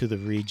to the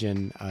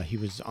region. He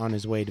was on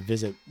his way to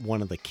visit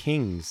one of the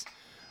kings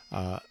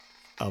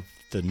of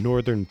the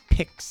northern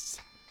Picts.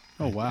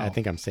 Oh, wow. I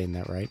think I'm saying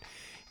that right,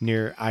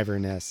 near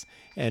Inverness.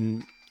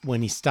 And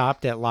when he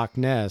stopped at Loch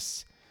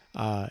Ness,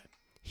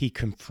 he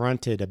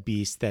confronted a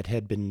beast that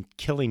had been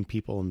killing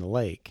people in the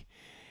lake.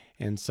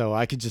 And so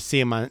I could just see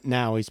him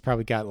now. He's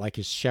probably got like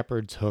his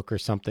shepherd's hook or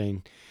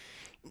something.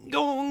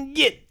 Go on,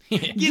 get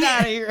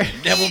out of here.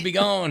 Devil be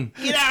gone.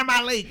 Get out of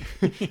my lake.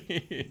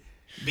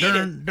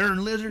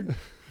 Darn lizard.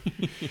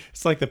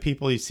 It's like the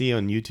people you see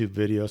on YouTube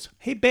videos.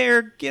 Hey,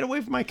 bear, get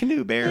away from my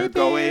canoe, bear.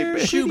 Go away,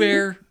 bear. Shoe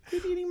bear.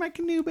 Quit eating my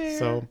canoe, bear.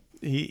 So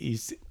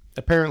he's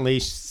apparently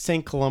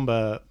St.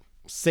 Columba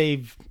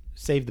saved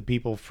the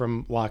people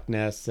from Loch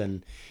Ness,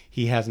 and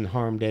he hasn't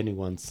harmed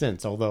anyone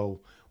since, although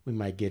we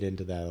might get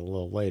into that a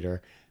little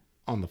later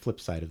on the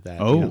flip side of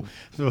that. Oh.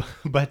 So,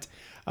 but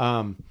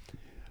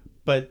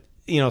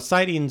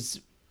sightings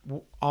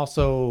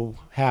also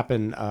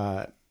happen.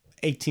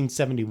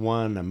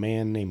 1871, a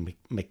man named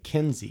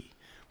Mackenzie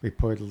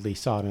reportedly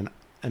saw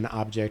an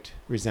object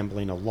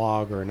resembling a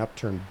log or an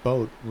upturned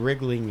boat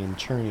wriggling and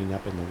churning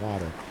up in the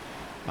water.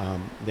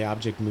 The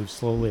object moved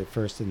slowly at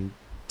first and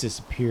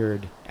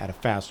disappeared at a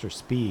faster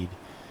speed.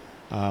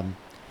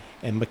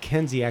 And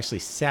Mackenzie actually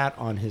sat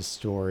on his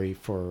story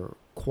for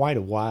quite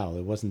a while.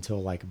 It wasn't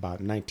until like about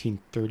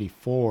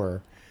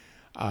 1934,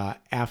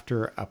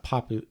 after a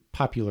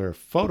popular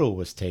photo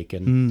was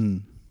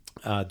taken,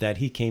 that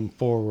he came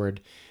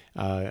forward,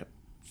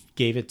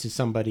 gave it to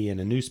somebody in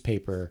a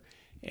newspaper,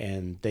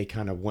 and they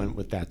kind of went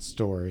with that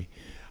story.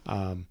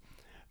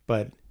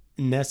 But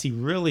Nessie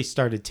really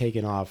started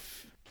taking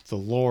off. The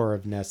lore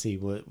of Nessie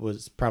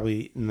was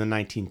probably in the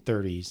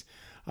 1930s.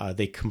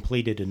 They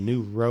completed a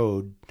new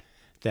road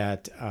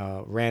that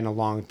ran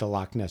along the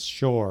Loch Ness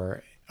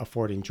shore,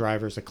 affording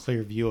drivers a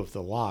clear view of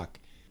the loch.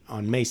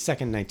 On May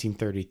 2nd,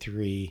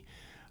 1933,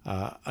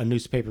 a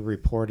newspaper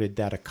reported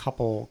that a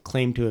couple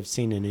claimed to have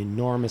seen an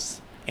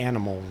enormous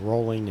animal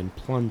rolling and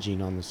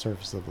plunging on the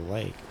surface of the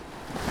lake.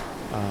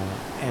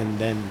 And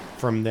then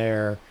from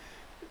there,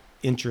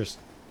 interest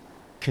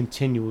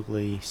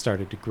continually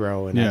started to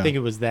grow. And I think it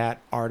was that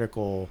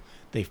article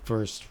they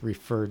first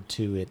referred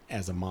to it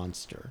as a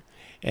monster.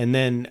 And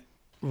then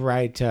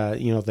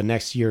the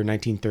next year,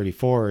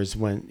 1934, is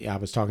when I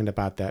was talking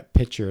about that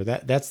picture.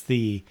 That's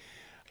the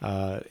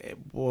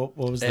What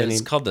was the It's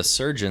name? called the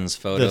surgeon's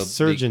photo. The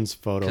surgeon's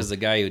photo. Because the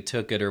guy who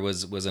took it or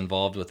was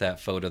involved with that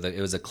photo,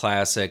 it was a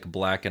classic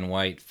black and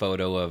white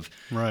photo of,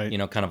 Right.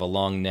 kind of a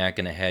long neck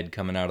and a head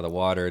coming out of the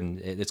water. And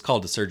it's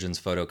called the surgeon's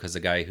photo because the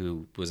guy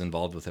who was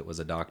involved with it was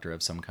a doctor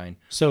of some kind.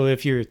 So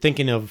if you're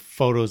thinking of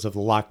photos of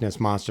the Loch Ness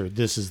Monster,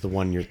 this is the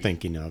one you're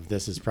thinking of.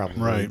 This is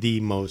probably Right. the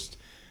most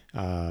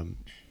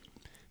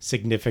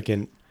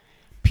significant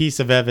piece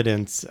of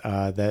evidence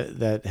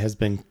that has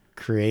been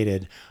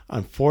created.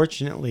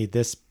 Unfortunately,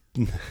 this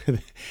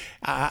and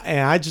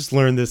I just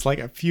learned this like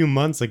a few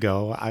months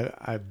ago.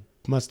 I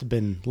must have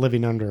been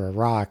living under a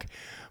rock,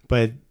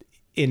 but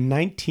in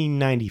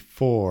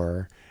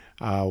 1994,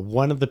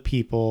 one of the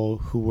people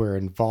who were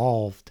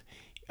involved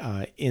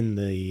in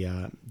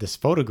this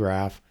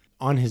photograph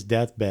on his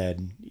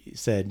deathbed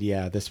said,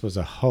 "Yeah, this was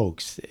a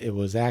hoax. It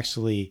was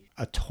actually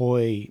a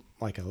toy,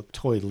 like a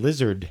toy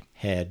lizard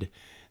head,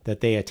 that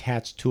they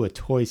attached to a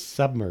toy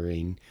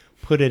submarine,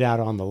 put it out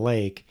on the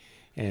lake,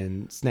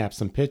 and snapped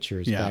some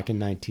pictures Yeah. back in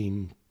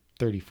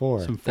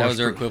 1934." That was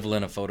their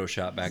equivalent of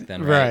Photoshop back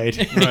then, right?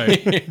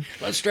 Right. Right.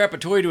 Let's strap a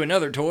toy to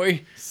another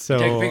toy. So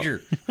Take a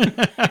picture.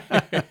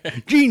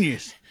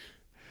 Genius.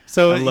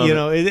 So, I love you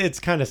know, it's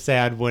kind of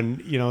sad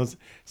when,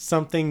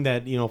 something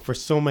that, for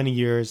so many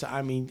years,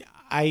 I mean,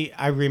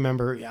 I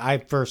remember I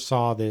first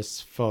saw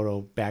this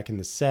photo back in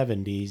the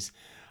 70s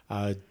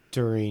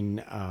during,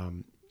 I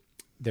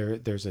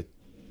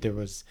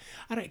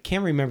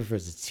can't remember if it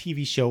was a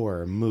TV show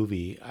or a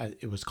movie.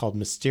 It was called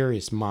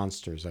Mysterious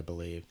Monsters, I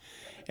believe.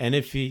 And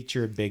it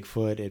featured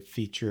Bigfoot. It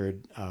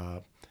featured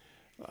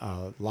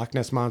Loch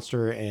Ness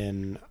Monster,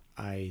 and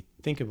I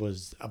think it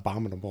was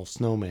Abominable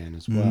Snowman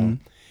as well.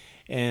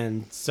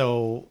 And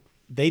so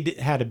they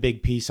had a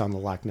big piece on the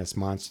Loch Ness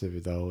Monster,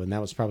 though, and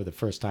that was probably the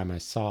first time I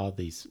saw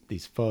these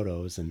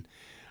photos. And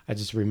I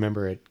just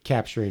remember it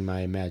capturing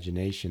my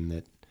imagination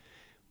that,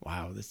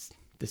 wow, this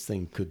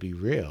thing could be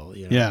real.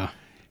 Yeah.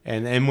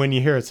 And when you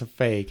hear it's a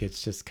fake,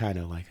 it's just kind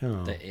of like,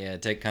 oh. Yeah,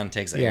 it kind of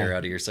takes the Yeah. air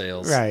out of your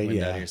sails. Right, Wind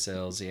yeah. out of your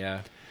sails,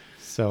 yeah.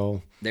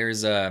 So, There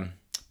was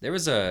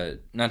a,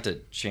 not to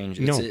change,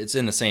 No. it's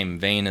in the same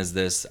vein as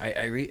this.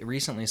 I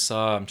recently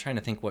saw, I'm trying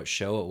to think what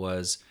show it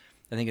was.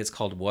 I think it's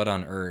called What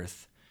on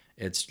Earth.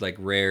 It's like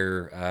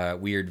rare,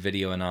 weird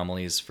video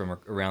anomalies from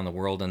around the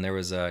world. And there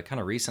was kind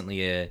of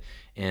recently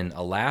in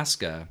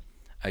Alaska,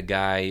 a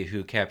guy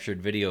who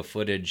captured video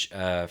footage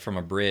from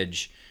a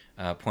bridge,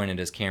 pointed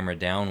his camera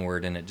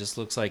downward, and it just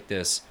looks like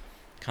this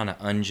kind of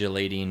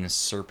undulating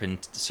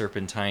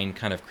serpentine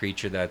kind of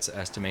creature that's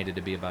estimated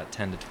to be about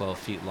 10 to 12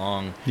 feet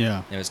long.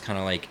 Yeah. It was kind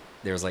of like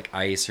there was like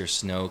ice or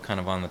snow kind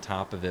of on the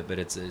top of it, but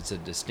it's a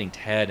distinct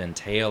head and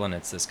tail, and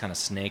it's this kind of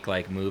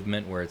snake-like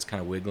movement where it's kind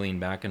of wiggling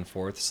back and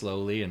forth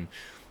slowly. And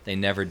they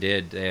never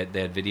did. They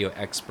had video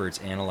experts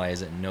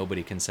analyze it, and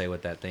nobody can say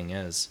what that thing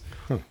is.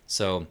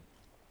 So,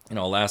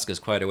 Alaska's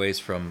quite a ways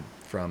from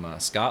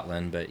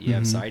Scotland, but you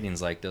have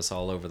sightings like this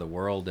all over the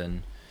world,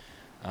 and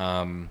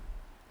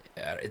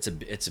it's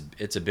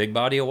a big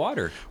body of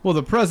water. Well,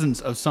 the presence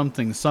of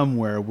something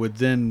somewhere would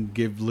then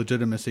give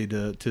legitimacy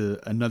to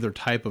another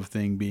type of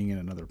thing being in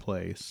another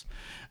place.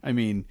 I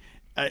mean,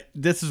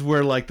 this is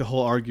where like the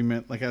whole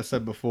argument, like I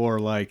said before,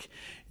 like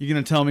you're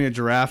gonna tell me a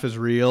giraffe is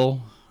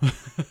real,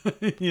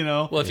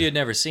 Well, if you had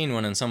never seen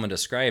one and someone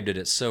described it,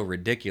 it's so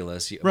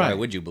ridiculous. Why Right.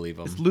 would you believe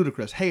them? It's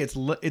ludicrous. Hey,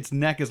 its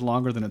neck is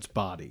longer than its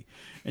body,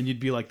 and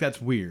you'd be like,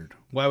 that's weird.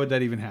 Why would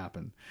that even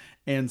happen?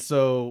 And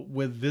so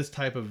with this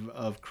type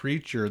of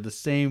creature, the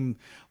same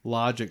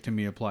logic to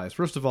me applies.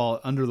 First of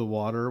all, under the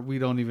water, we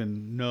don't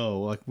even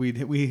know. Like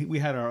we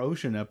had our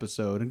ocean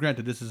episode, and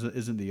granted, this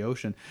isn't the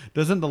ocean.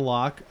 Doesn't the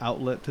loch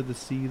outlet to the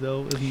sea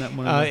though? Isn't that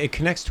one? Of the... it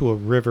connects to a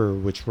river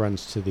which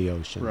runs to the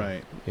ocean.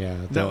 Right. Yeah.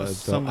 That was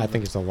some I of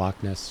think it. it's the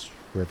Loch Ness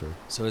River.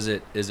 So is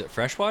it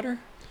freshwater?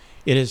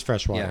 It is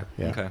freshwater.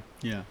 Yeah. Okay.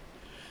 Yeah.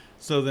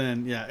 So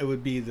then, yeah, it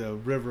would be the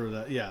river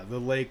the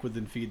lake would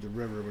then feed the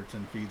river, which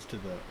then feeds to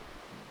the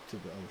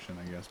ocean,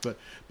 I guess.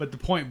 But the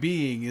point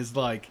being is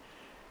like,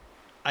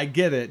 I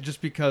get it. Just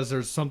because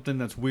there's something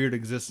that's weird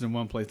exists in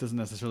one place doesn't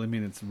necessarily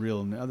mean it's real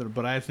in the other.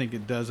 But I think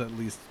it does at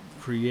least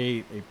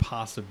create a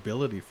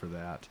possibility for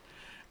that.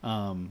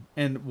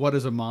 And what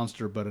is a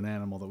monster but an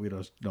animal that we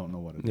don't know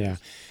what it is? Yeah.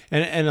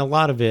 And a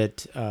lot of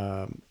it,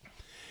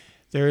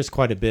 there is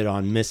quite a bit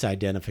on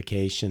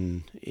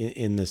misidentification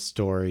in this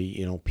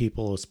story.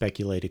 People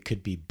speculate it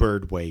could be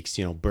bird wakes,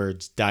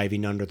 birds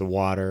diving under the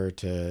water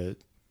to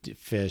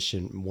fish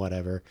and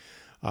whatever,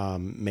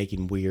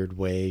 making weird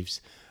waves.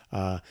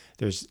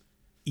 There's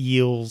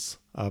eels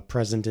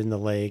present in the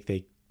lake.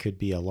 They could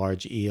be a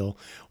large eel.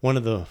 One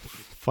of the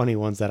funny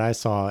ones that I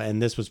saw,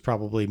 and this was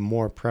probably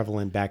more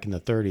prevalent back in the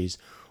 30s,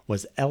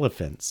 was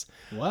elephants.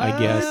 What? I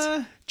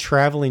guess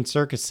traveling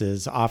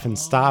circuses often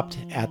stopped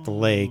at the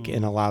lake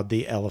and allowed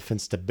the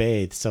elephants to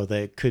bathe, so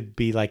that it could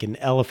be like an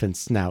elephant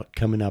snout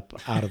coming up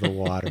out of the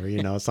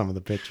water, some of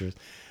the pictures.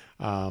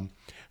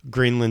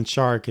 Greenland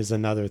shark is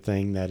another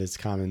thing that is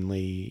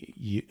commonly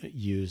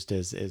used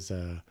as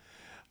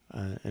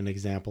an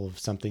example of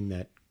something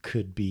that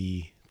could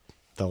be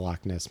the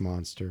Loch Ness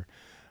Monster.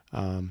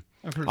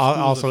 I've heard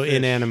Also, schools of fish.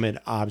 inanimate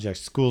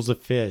objects, schools of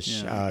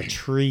fish, Yeah.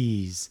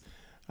 trees,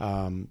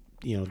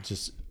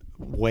 just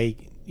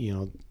wake.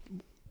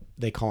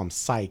 They call them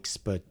sykes,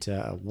 but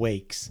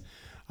wakes,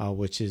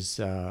 which is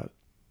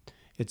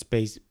it's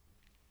based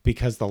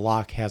because the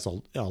lock has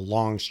a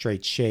long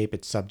straight shape.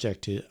 It's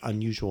subject to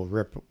unusual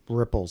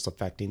ripples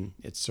affecting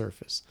its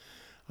surface.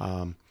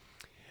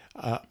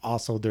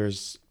 Also,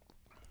 there's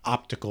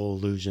optical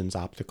illusions,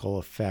 optical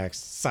effects,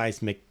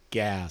 seismic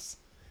gas.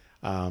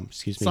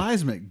 Excuse me.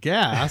 Seismic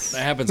gas.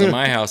 That happens in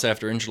my house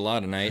after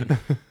enchilada night.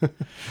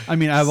 I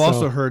mean, I've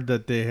also heard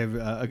that they have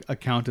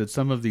accounted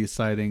some of these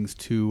sightings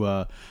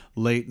to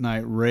late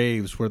night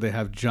raves where they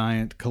have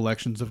giant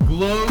collections of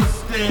glow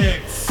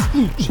sticks.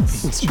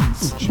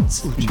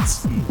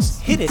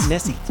 Hit it,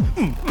 Nessie.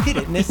 Hit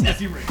it,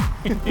 Nessie.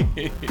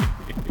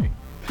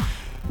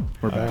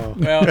 We're back.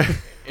 Well,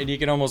 and you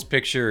can almost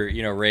picture,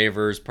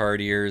 ravers,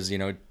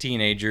 partiers,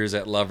 teenagers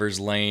at Lover's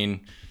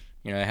Lane,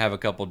 have a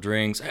couple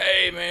drinks.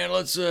 Hey man,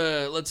 let's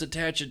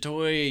attach a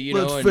toy,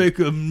 Let's and fake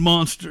a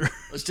monster.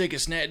 let's take a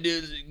snap,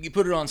 dude. You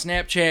put it on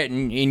Snapchat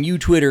and you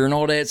Twitter and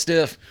all that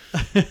stuff.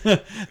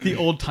 The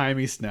old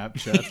timey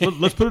Snapchat.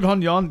 Let's put it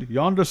on yonder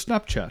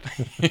Snapchat.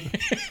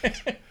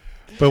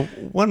 But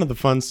one of the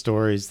fun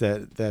stories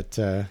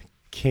that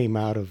came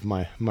out of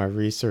my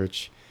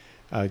research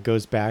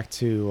goes back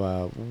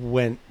to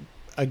when,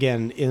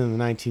 again, in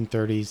the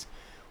 1930s,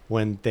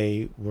 when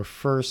they were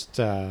first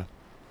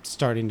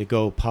starting to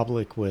go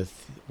public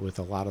with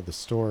a lot of the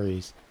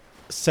stories.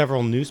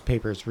 Several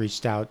newspapers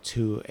reached out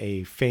to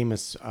a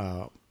famous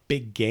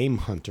big game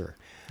hunter,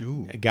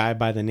 a guy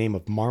by the name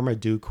of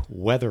Marmaduke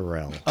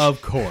Wetherell.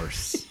 Of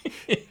course.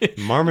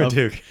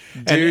 Marmaduke.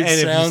 And if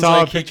you sounds saw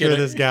like a he picture could- of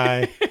this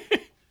guy,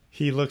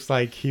 he looks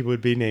like he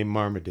would be named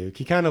Marmaduke.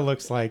 He kind of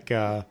looks like,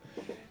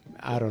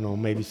 I don't know,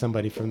 maybe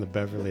somebody from the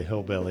Beverly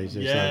Hillbillies or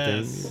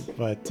Yes. something.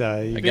 But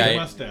Big guy-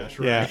 mustache,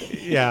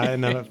 right? yeah,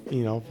 and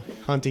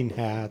hunting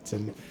hats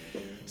and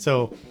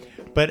so.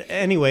 But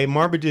anyway,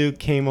 Marmaduke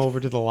came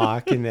over to the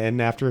lock,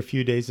 and after a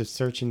few days of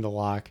searching the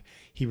lock,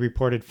 he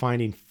reported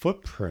finding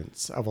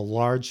footprints of a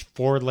large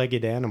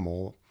four-legged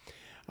animal.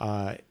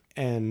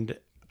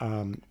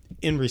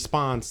 In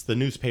response, the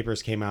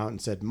newspapers came out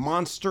and said,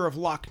 "Monster of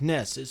Loch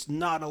Ness is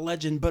not a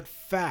legend but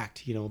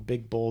fact."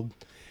 Big bold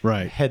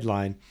Right.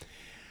 headline.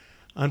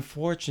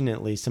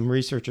 Unfortunately, some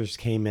researchers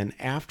came in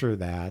after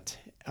that.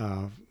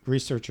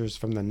 Researchers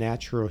from the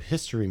Natural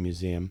History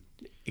Museum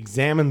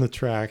examined the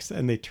tracks,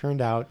 and they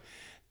turned out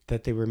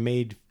that they were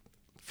made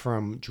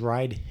from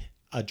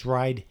a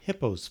dried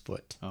hippo's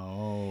foot.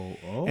 Oh.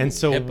 And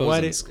so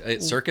Hippos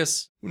and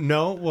circus?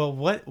 No, well,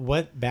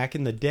 what back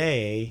in the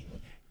day,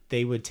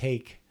 they would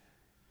take,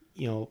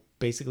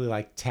 basically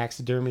like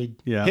taxidermied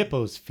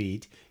hippos'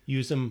 feet,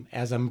 use them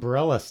as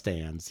umbrella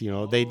stands.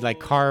 They'd like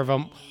carve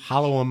them,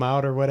 hollow them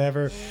out or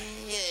whatever,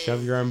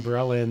 shove your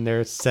umbrella in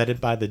there, set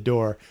it by the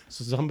door.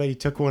 So somebody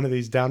took one of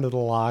these down to the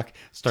lock,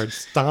 started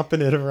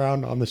stomping it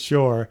around on the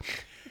shore.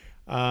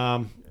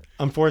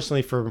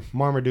 Unfortunately for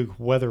Marmaduke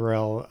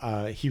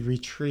Wetherell, he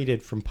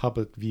retreated from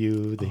public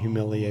view. The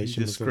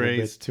humiliation was a little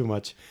bit too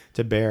much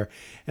to bear.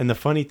 And the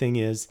funny thing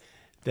is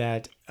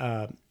that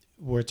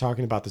we're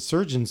talking about the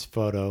surgeon's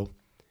photo.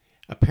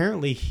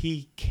 Apparently,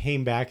 he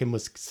came back and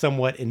was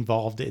somewhat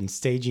involved in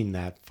staging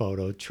that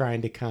photo,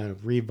 trying to kind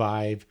of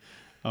revive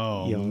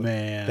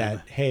man.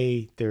 that,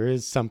 hey, there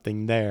is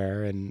something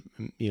there, and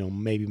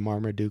maybe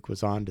Marmaduke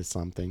was onto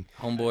something.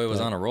 Homeboy was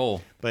on a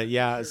roll. But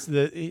yeah,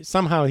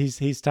 somehow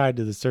he's tied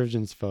to the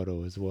surgeon's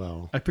photo as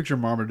well. I picture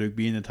Marmaduke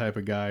being the type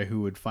of guy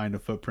who would find a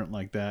footprint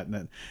like that,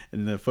 and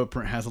the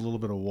footprint has a little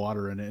bit of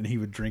water in it, and he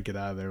would drink it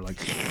out of there, like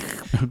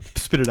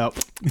spit it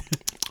out.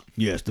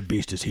 Yes, the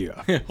beast is here.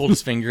 Hold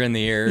his finger in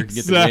the air,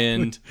 get the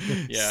wind.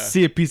 Yeah.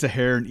 See a piece of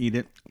hair and eat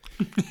it.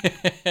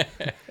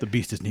 The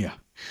beast is near.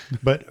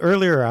 But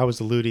earlier I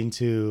was alluding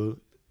to,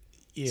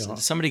 Did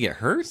somebody get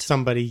hurt?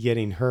 somebody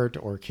getting hurt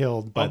or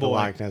killed by the boy.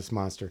 Loch Ness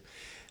Monster.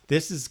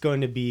 This is going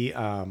to be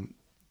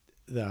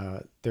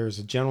there's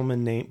a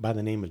gentleman by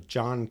the name of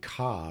John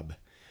Cobb,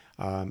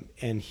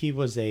 and he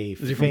was a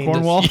Is he from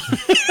Cornwall?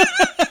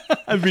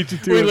 I beat you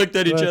to We it. looked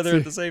at each Let's other see.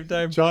 at the same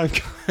time. John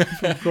Cobb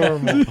from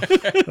Cornwall.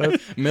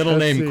 Middle Let's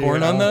name see,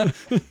 corn on the.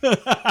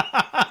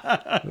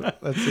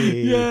 Let's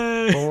see.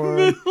 Yay. Born,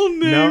 Middle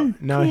name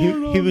no,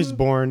 he was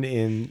born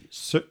in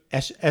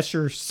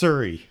Esher,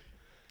 Surrey.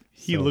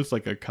 He looks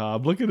like a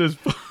cob. Look at his.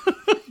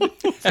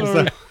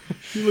 So-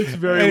 He looks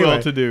very Anyway.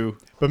 well to do.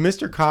 But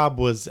Mr. Cobb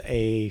was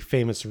a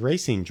famous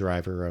racing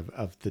driver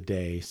of the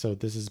day. So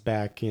this is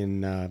back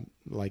in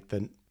like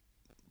the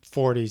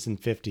 40s and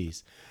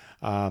 50s.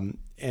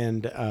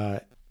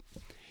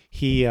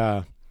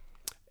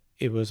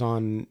 It was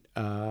on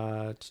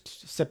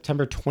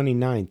September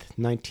 29th,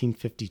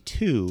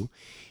 1952.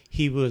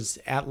 He was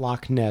at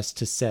Loch Ness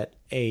to set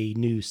a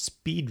new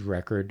speed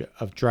record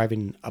of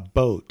driving a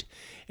boat.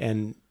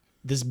 And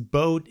this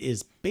boat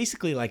is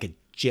basically like a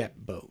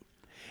jet boat.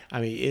 I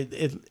mean,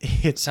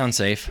 it Sounds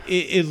safe.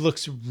 it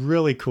looks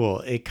really cool.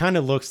 It kind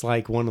of looks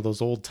like one of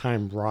those old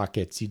time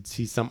rockets. You'd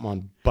see something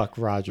on Buck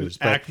Rogers,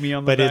 With Acme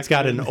on the but it's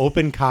back got of an it.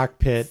 open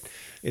cockpit.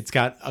 It's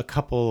got a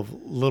couple of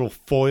little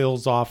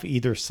foils off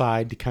either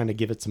side to kind of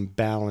give it some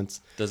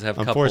balance. Does have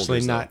cup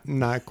Unfortunately, holders,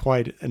 not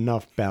quite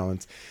enough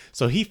balance.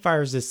 So he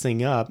fires this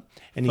thing up,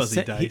 and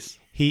Fuzzy dice.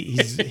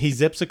 he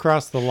zips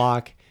across the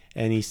lock,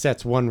 and he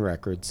sets one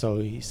record. So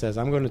he says,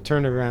 "I'm going to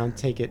turn it around,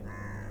 take it,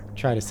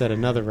 try to set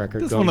another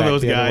record." That's going one of back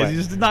those the other guys. way.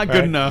 He's just not good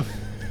Right? enough.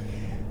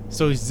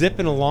 So he's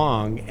zipping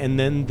along, and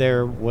then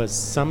there was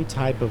some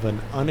type of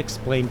an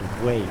unexplained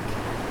wake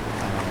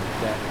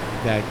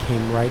that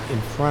came right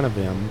in front of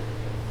him,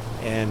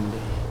 and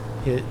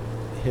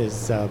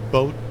his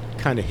boat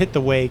kind of hit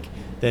the wake.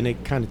 Then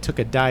it kind of took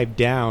a dive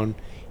down.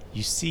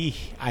 You see,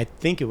 I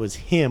think it was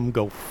him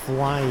go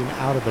flying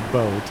out of the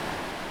boat.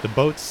 The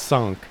boat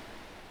sunk.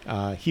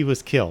 He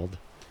was killed.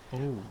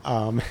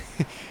 Oh.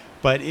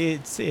 But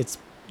it's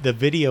the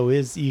video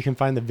is, you can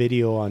find the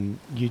video on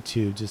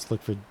YouTube. Just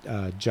look for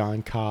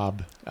John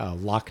Cobb,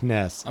 Loch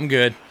Ness. I'm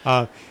good.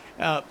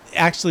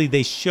 Actually,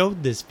 they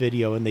showed this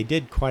video, and they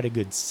did quite a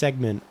good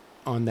segment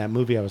on that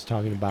movie I was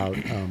talking about,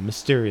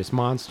 Mysterious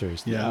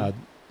Monsters. Yeah.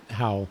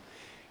 How,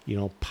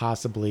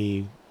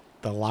 possibly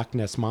the Loch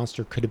Ness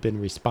Monster could have been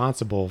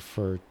responsible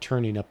for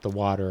turning up the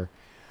water.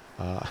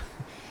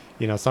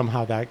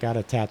 Somehow that got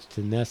attached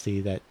to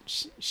Nessie, that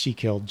she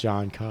killed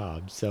John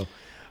Cobb. So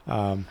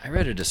I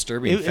read a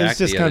disturbing it was fact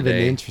just the kind other of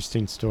an day.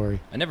 interesting story.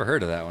 I never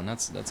heard of that one.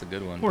 That's a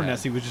good one. Poor Pat.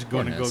 Nessie was just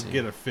going Poor to go Nessie.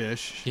 get a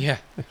fish. Yeah.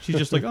 She's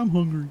just like, I'm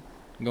hungry.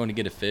 I'm going to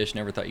get a fish.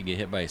 Never thought you'd get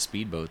hit by a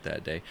speedboat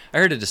that day. I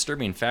heard a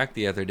disturbing fact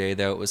the other day,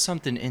 though. It was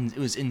it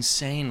was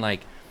insane.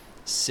 Like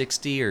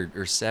 60 or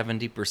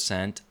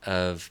 70%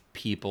 of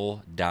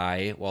people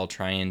die while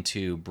trying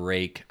to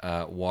break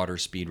water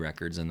speed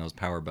records in those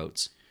power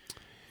boats.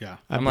 Yeah.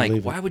 I'm like,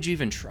 believe it. why would you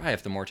even try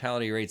if the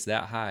mortality rate's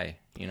that high?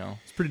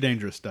 It's pretty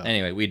dangerous stuff.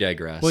 Anyway, we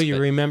digress. Well, you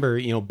but-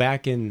 remember,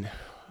 back in,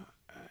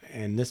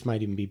 and this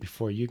might even be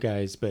before you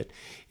guys, but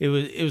it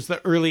was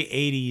the early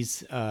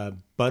 '80s.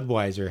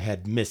 Budweiser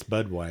had Miss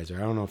Budweiser.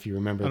 I don't know if you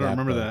remember. I don't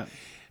remember boat. that.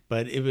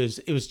 But it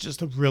was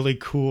just a really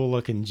cool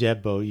looking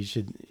jet boat.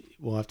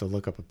 We'll have to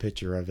look up a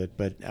picture of it,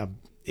 but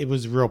it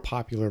was real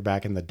popular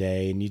back in the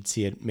day, and you'd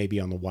see it maybe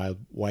on the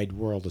wide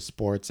world of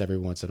sports every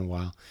once in a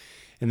while.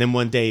 And then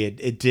one day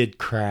it did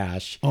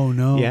crash. Oh,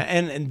 no. Yeah,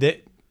 and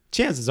the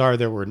chances are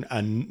there were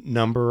a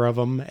number of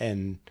them,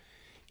 and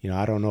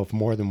I don't know if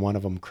more than one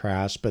of them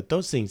crashed, but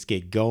those things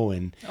get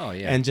going. Oh,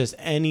 yeah. And just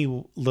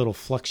any little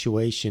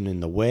fluctuation in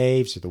the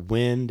waves or the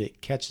wind,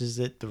 it catches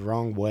it the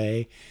wrong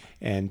way,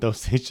 and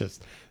those things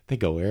they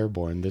go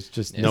airborne. There's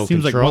just no It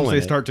seems like controlling once they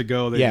it. start to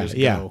go, they Yeah, just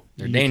yeah. go.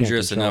 They're You can't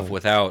dangerous control enough it.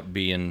 without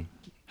being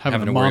Having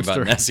having a to worry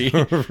monster. about Nessie.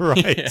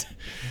 Right.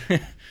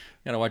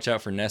 Gotta watch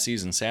out for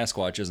Nessies and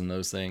Sasquatches and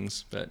those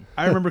things. But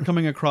I remember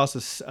coming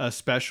across a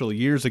special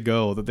years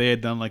ago that they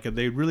had done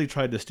they really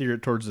tried to steer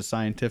it towards the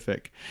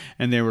scientific,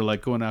 and they were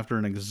like going after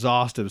an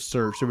exhaustive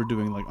search. They were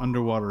doing like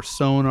underwater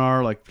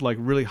sonar, like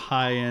really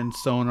high end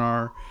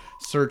sonar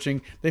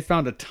searching. They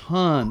found a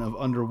ton of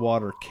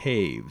underwater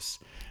caves.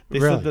 They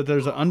Really? said that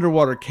there's an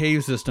underwater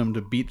cave system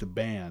to beat the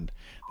band.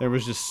 There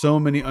was just so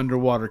many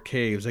underwater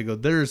caves. They go,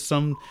 there's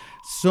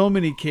so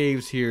many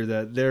caves here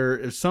that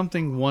if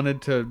something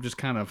wanted to just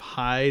kind of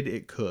hide,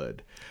 it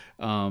could.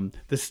 The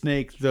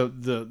snake,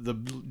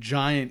 the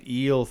giant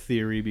eel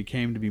theory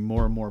became to be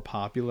more and more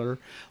popular.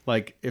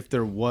 Like if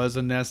there was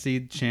a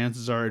Nessie,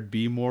 chances are it'd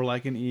be more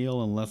like an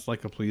eel and less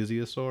like a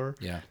plesiosaur.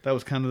 Yeah. That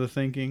was kind of the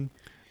thinking.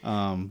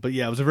 But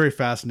yeah, it was a very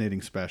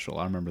fascinating special.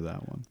 I remember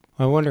that one.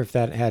 I wonder if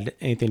that had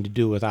anything to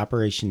do with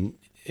Operation.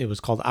 It was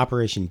called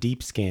Operation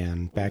Deep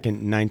Scan back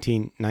in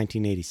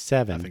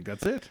 1987. I think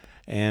that's it.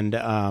 And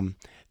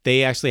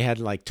they actually had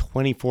like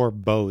 24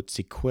 boats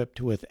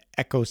equipped with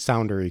echo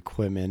sounder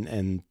equipment,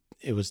 and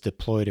it was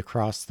deployed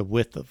across the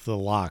width of the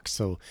lock.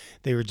 So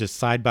they were just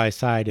side by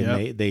side,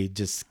 and Yep. they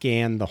just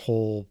scanned the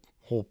whole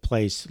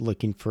place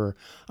looking for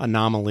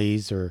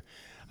anomalies or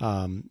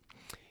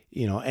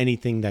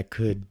anything that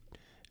could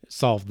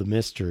solve the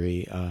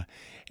mystery.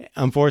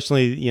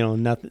 Unfortunately,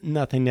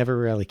 nothing never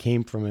really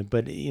came from it,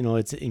 but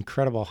it's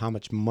incredible how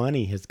much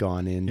money has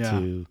gone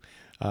into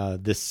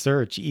this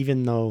search,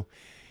 even though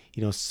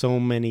so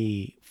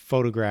many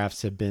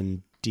photographs have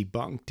been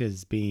debunked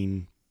as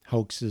being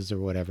hoaxes or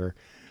whatever.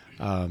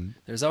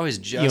 there's always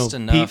just pe-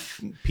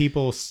 enough.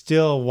 people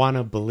still want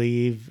to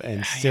believe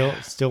and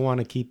still want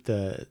to keep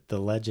the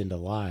legend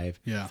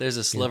alive. Yeah. There's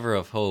a sliver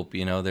of hope,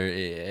 there,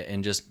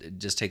 and it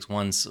just takes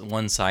one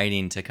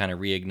sighting to kind of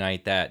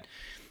reignite that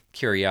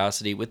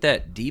curiosity. With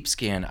that deep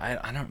scan,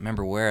 I don't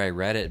remember where I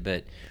read it,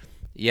 but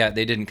yeah,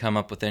 they didn't come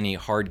up with any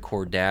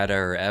hardcore data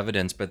or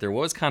evidence, but there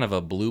was kind of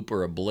a bloop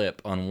or a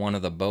blip on one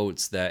of the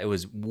boats that it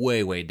was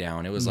way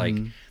down. It was like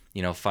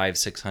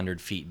 500-600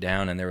 feet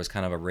down, and there was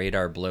kind of a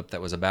radar blip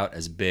that was about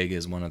as big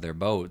as one of their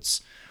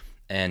boats.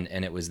 And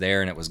it was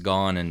there and it was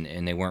gone,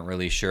 and they weren't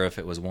really sure if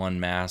it was one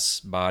mass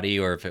body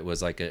or if it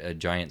was like a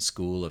giant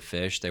school of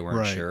fish. They weren't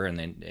Right. sure, and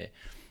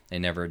they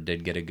never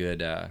did get a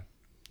good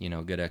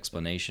good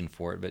explanation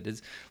for it. But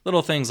it's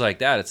little things like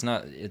that.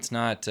 It's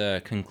not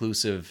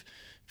conclusive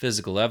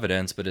physical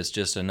evidence, but it's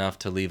just enough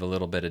to leave a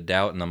little bit of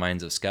doubt in the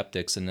minds of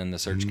skeptics, and then the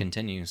search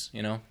continues.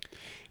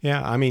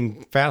 Yeah, I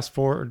mean, fast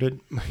forwarded,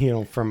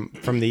 from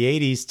the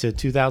 80s to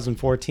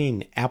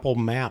 2014, Apple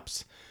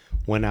Maps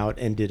went out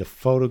and did a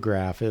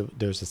photograph.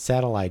 There's a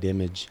satellite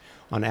image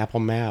on Apple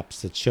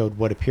Maps that showed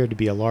what appeared to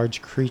be a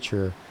large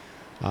creature,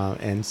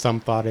 and some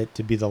thought it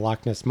to be the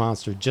Loch Ness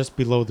Monster just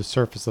below the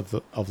surface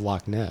of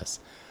Loch Ness.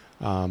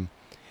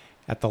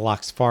 At the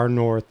loch's far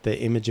north, the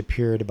image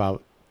appeared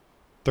about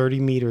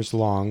 30 meters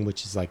long,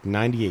 which is like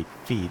 98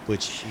 feet,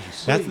 which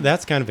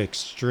that's kind of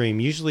extreme.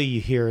 Usually you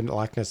hear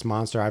Loch Ness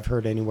Monster, I've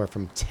heard anywhere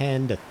from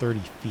 10 to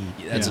 30 feet.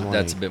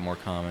 That's a bit more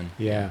common.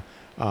 Yeah.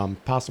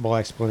 Possible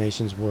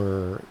explanations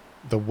were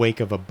the wake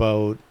of a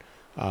boat,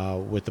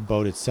 with the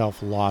boat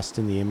itself lost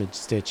in the image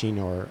stitching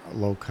or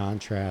low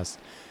contrast,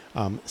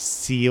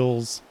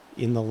 seals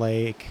in the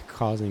lake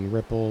causing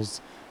ripples,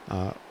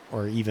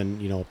 or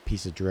even, a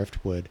piece of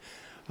driftwood.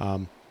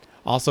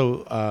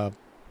 Also,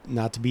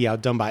 not to be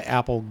outdone by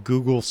Apple,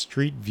 Google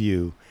Street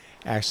View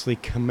actually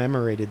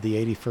commemorated the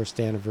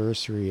 81st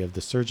anniversary of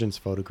the surgeon's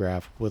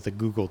photograph with a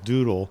Google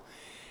Doodle,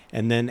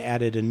 and then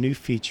added a new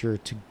feature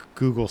to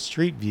Google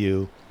Street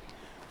View,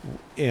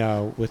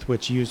 with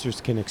which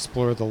users can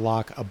explore the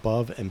loch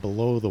above and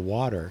below the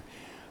water.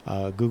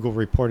 Google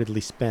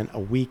reportedly spent a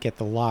week at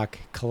the loch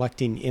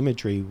collecting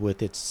imagery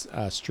with its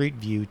Street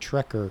View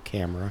Trekker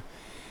camera,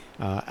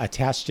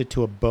 attached it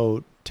to a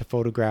boat to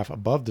photograph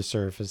above the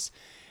surface,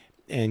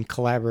 and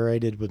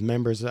collaborated with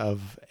members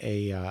of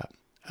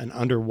an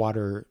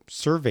underwater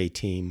survey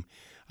team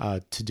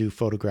to do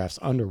photographs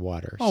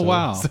underwater. Oh,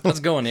 wow. Let's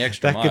go in the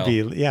extra mile. That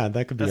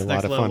could be That's a lot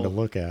next of fun to level.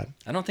 look at.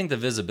 I don't think the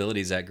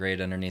visibility is that great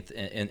underneath.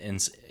 In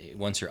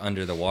once you're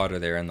under the water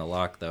there in the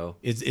loch, though.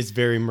 It's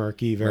very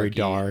murky, very Murky,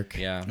 dark.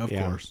 yeah. Of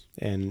course.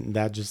 And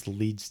that just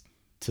leads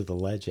to the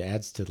legend,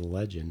 adds to the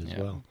legend as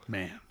well.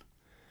 Man.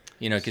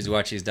 Because you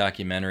watch these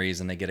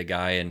documentaries and they get a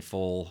guy in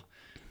full,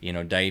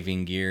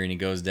 diving gear, and he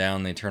goes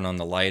down, they turn on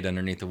the light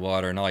underneath the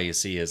water, and all you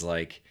see is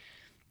like,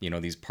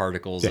 these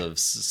particles of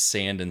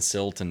sand and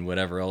silt and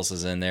whatever else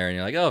is in there. And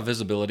you're like, oh,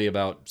 visibility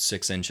about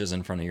 6 inches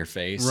in front of your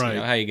face. Right.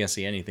 How are you going to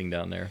see anything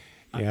down there?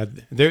 Yeah,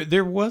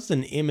 there was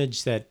an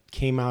image that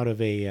came out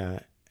of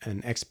an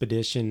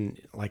expedition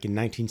like in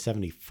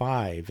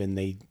 1975, and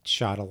they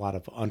shot a lot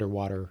of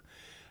underwater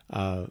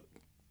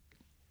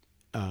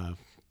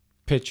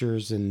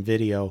pictures and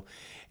video,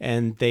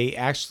 and they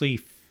actually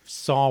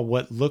saw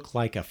what looked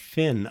like a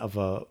fin of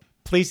a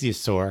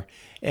plesiosaur,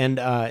 and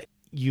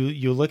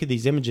you look at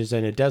these images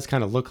and it does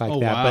kind of look like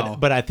that. Wow.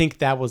 But I think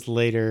that was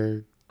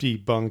later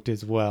debunked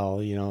as well.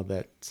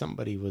 That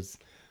somebody was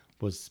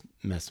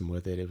messing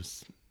with it. It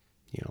was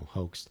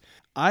hoaxed.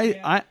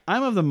 I'm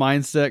of the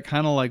mindset,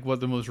 kind of like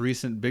what the most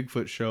recent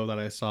Bigfoot show that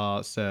I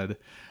saw said.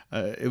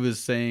 It was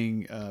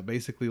saying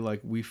basically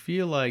like, we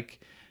feel like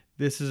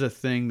this is a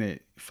thing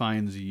that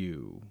finds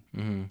you.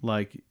 Mm-hmm.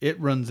 Like it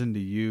runs into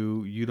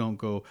you. You don't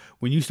go,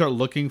 when you start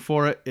looking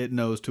for it, it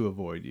knows to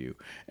avoid you.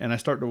 And I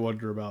start to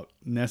wonder about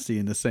Nessie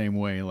in the same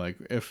way. Like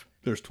if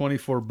there's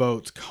 24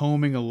 boats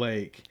combing a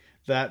lake,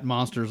 that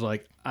monster's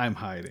like, I'm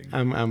hiding.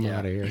 I'm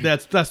out of here.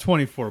 That's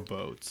 24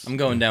 boats. I'm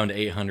going down to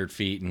 800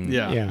 feet, and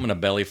Yeah. I'm going to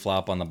belly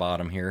flop on the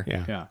bottom here.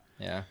 Yeah.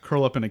 Yeah.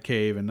 Curl up in a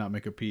cave and not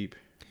make a peep,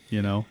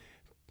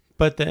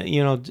 But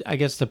I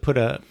guess to put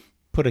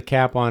a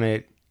cap on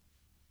it,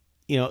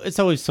 it's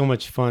always so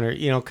much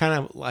funner. Kind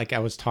of like I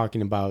was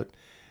talking about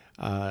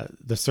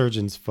the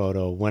surgeon's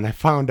photo, when I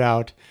found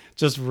out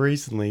just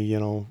recently,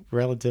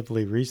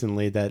 relatively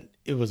recently, that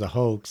it was a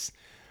hoax,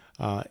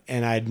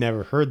 and I'd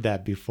never heard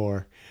that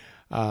before.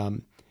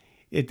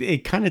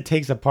 It kind of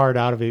takes a part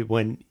out of it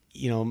when,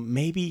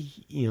 maybe,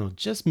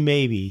 just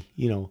maybe,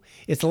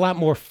 it's a lot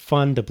more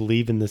fun to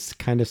believe in this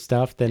kind of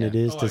stuff than it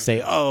is to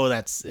say, oh,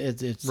 it's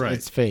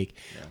fake.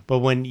 Yeah. But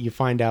when you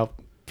find out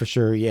for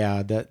sure,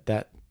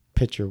 that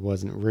picture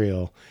wasn't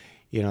real,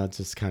 it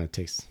just kind of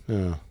takes,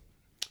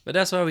 But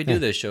that's why we do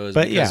this show, is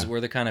because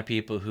we're the kind of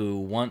people who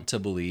want to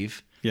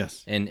believe.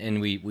 Yes. And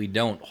we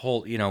don't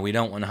hold, we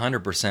don't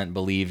 100%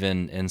 believe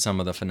in some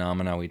of the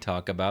phenomena we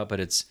talk about,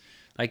 but it's,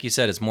 like you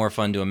said, it's more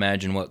fun to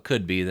imagine what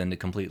could be than to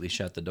completely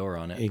shut the door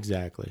on it.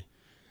 Exactly.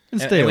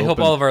 And And we hope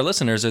open. all of our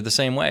listeners are the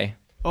same way.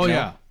 Oh,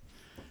 yeah.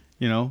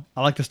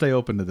 I like to stay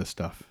open to this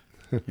stuff.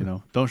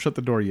 Don't shut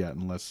the door yet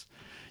unless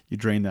you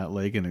drain that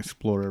lake and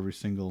explore every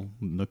single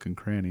nook and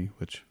cranny,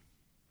 which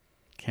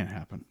can't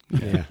happen.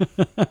 Yeah.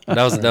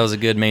 That was a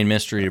good main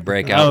mystery to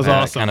break That out. was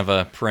Pat. awesome. Kind of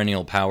a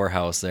perennial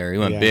powerhouse there. He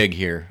went big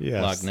here,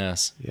 Yes. Loch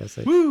Ness. Yes.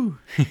 Woo!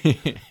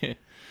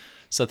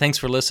 So thanks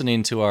for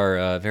listening to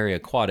our very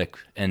aquatic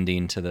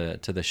ending to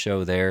the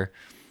show there.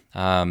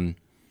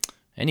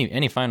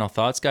 Any final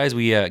thoughts, guys?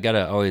 We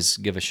gotta always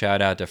give a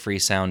shout out to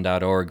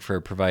freesound.org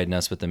for providing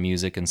us with the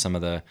music and some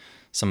of the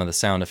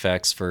sound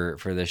effects for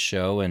this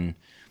show. And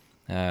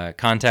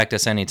contact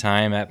us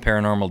anytime at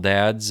Paranormal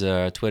Dads,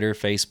 Twitter,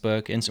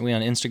 Facebook. We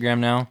on Instagram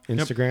now.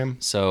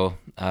 Instagram. So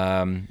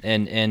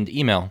and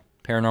email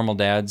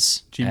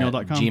paranormaldads Gmail.com.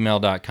 at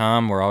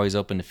gmail.com. We're always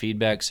open to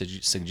feedback,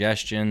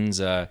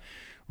 suggestions,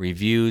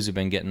 reviews. We've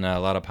been getting a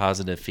lot of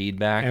positive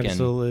feedback.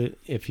 Absolutely.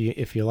 If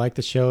you like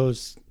the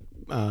shows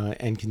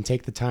and can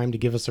take the time to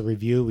give us a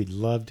review, we'd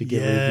love to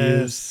get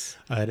reviews.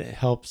 It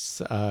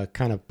helps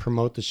kind of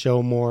promote the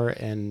show more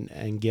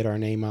and get our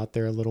name out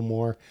there a little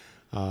more.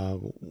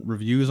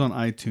 Reviews on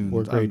iTunes.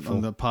 We're grateful.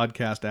 On the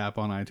podcast app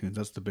on iTunes.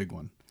 That's the big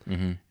one.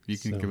 Mm-hmm. If you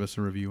can give us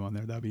a review on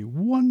there, that'd be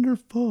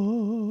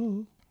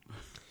wonderful.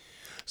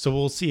 So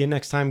we'll see you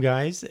next time,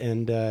 guys.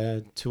 And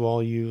to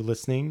all you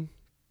listening,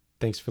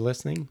 thanks for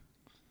listening.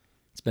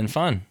 It's been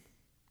fun.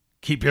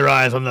 Keep your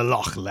eyes on the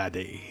loch,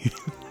 laddie.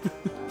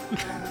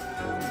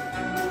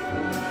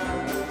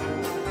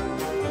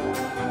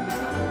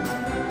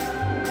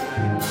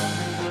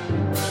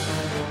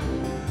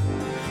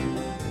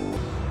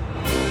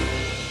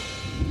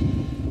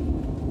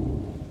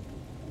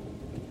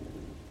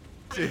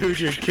 Dude,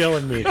 you're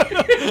killing me.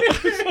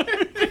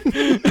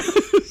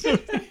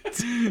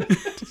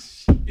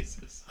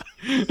 Jesus.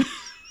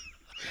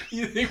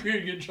 You think we're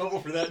going to get in trouble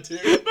for that, too?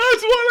 That's what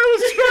I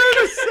was trying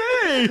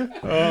to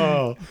say.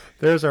 Oh,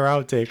 there's our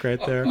outtake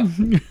right there.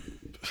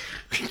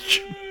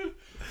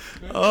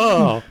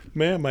 Oh,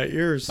 man, my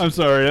ears. I'm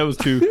sorry, that was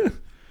too.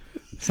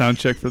 Sound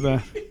check for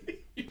that.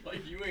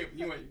 Like, you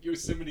ain't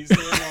Yosemite Sam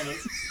on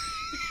us.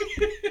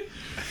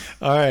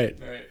 All right,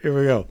 here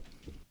we go.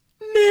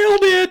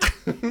 Nailed it.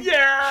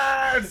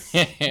 Yes.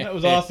 That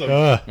was awesome. All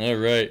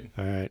right.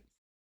 All right.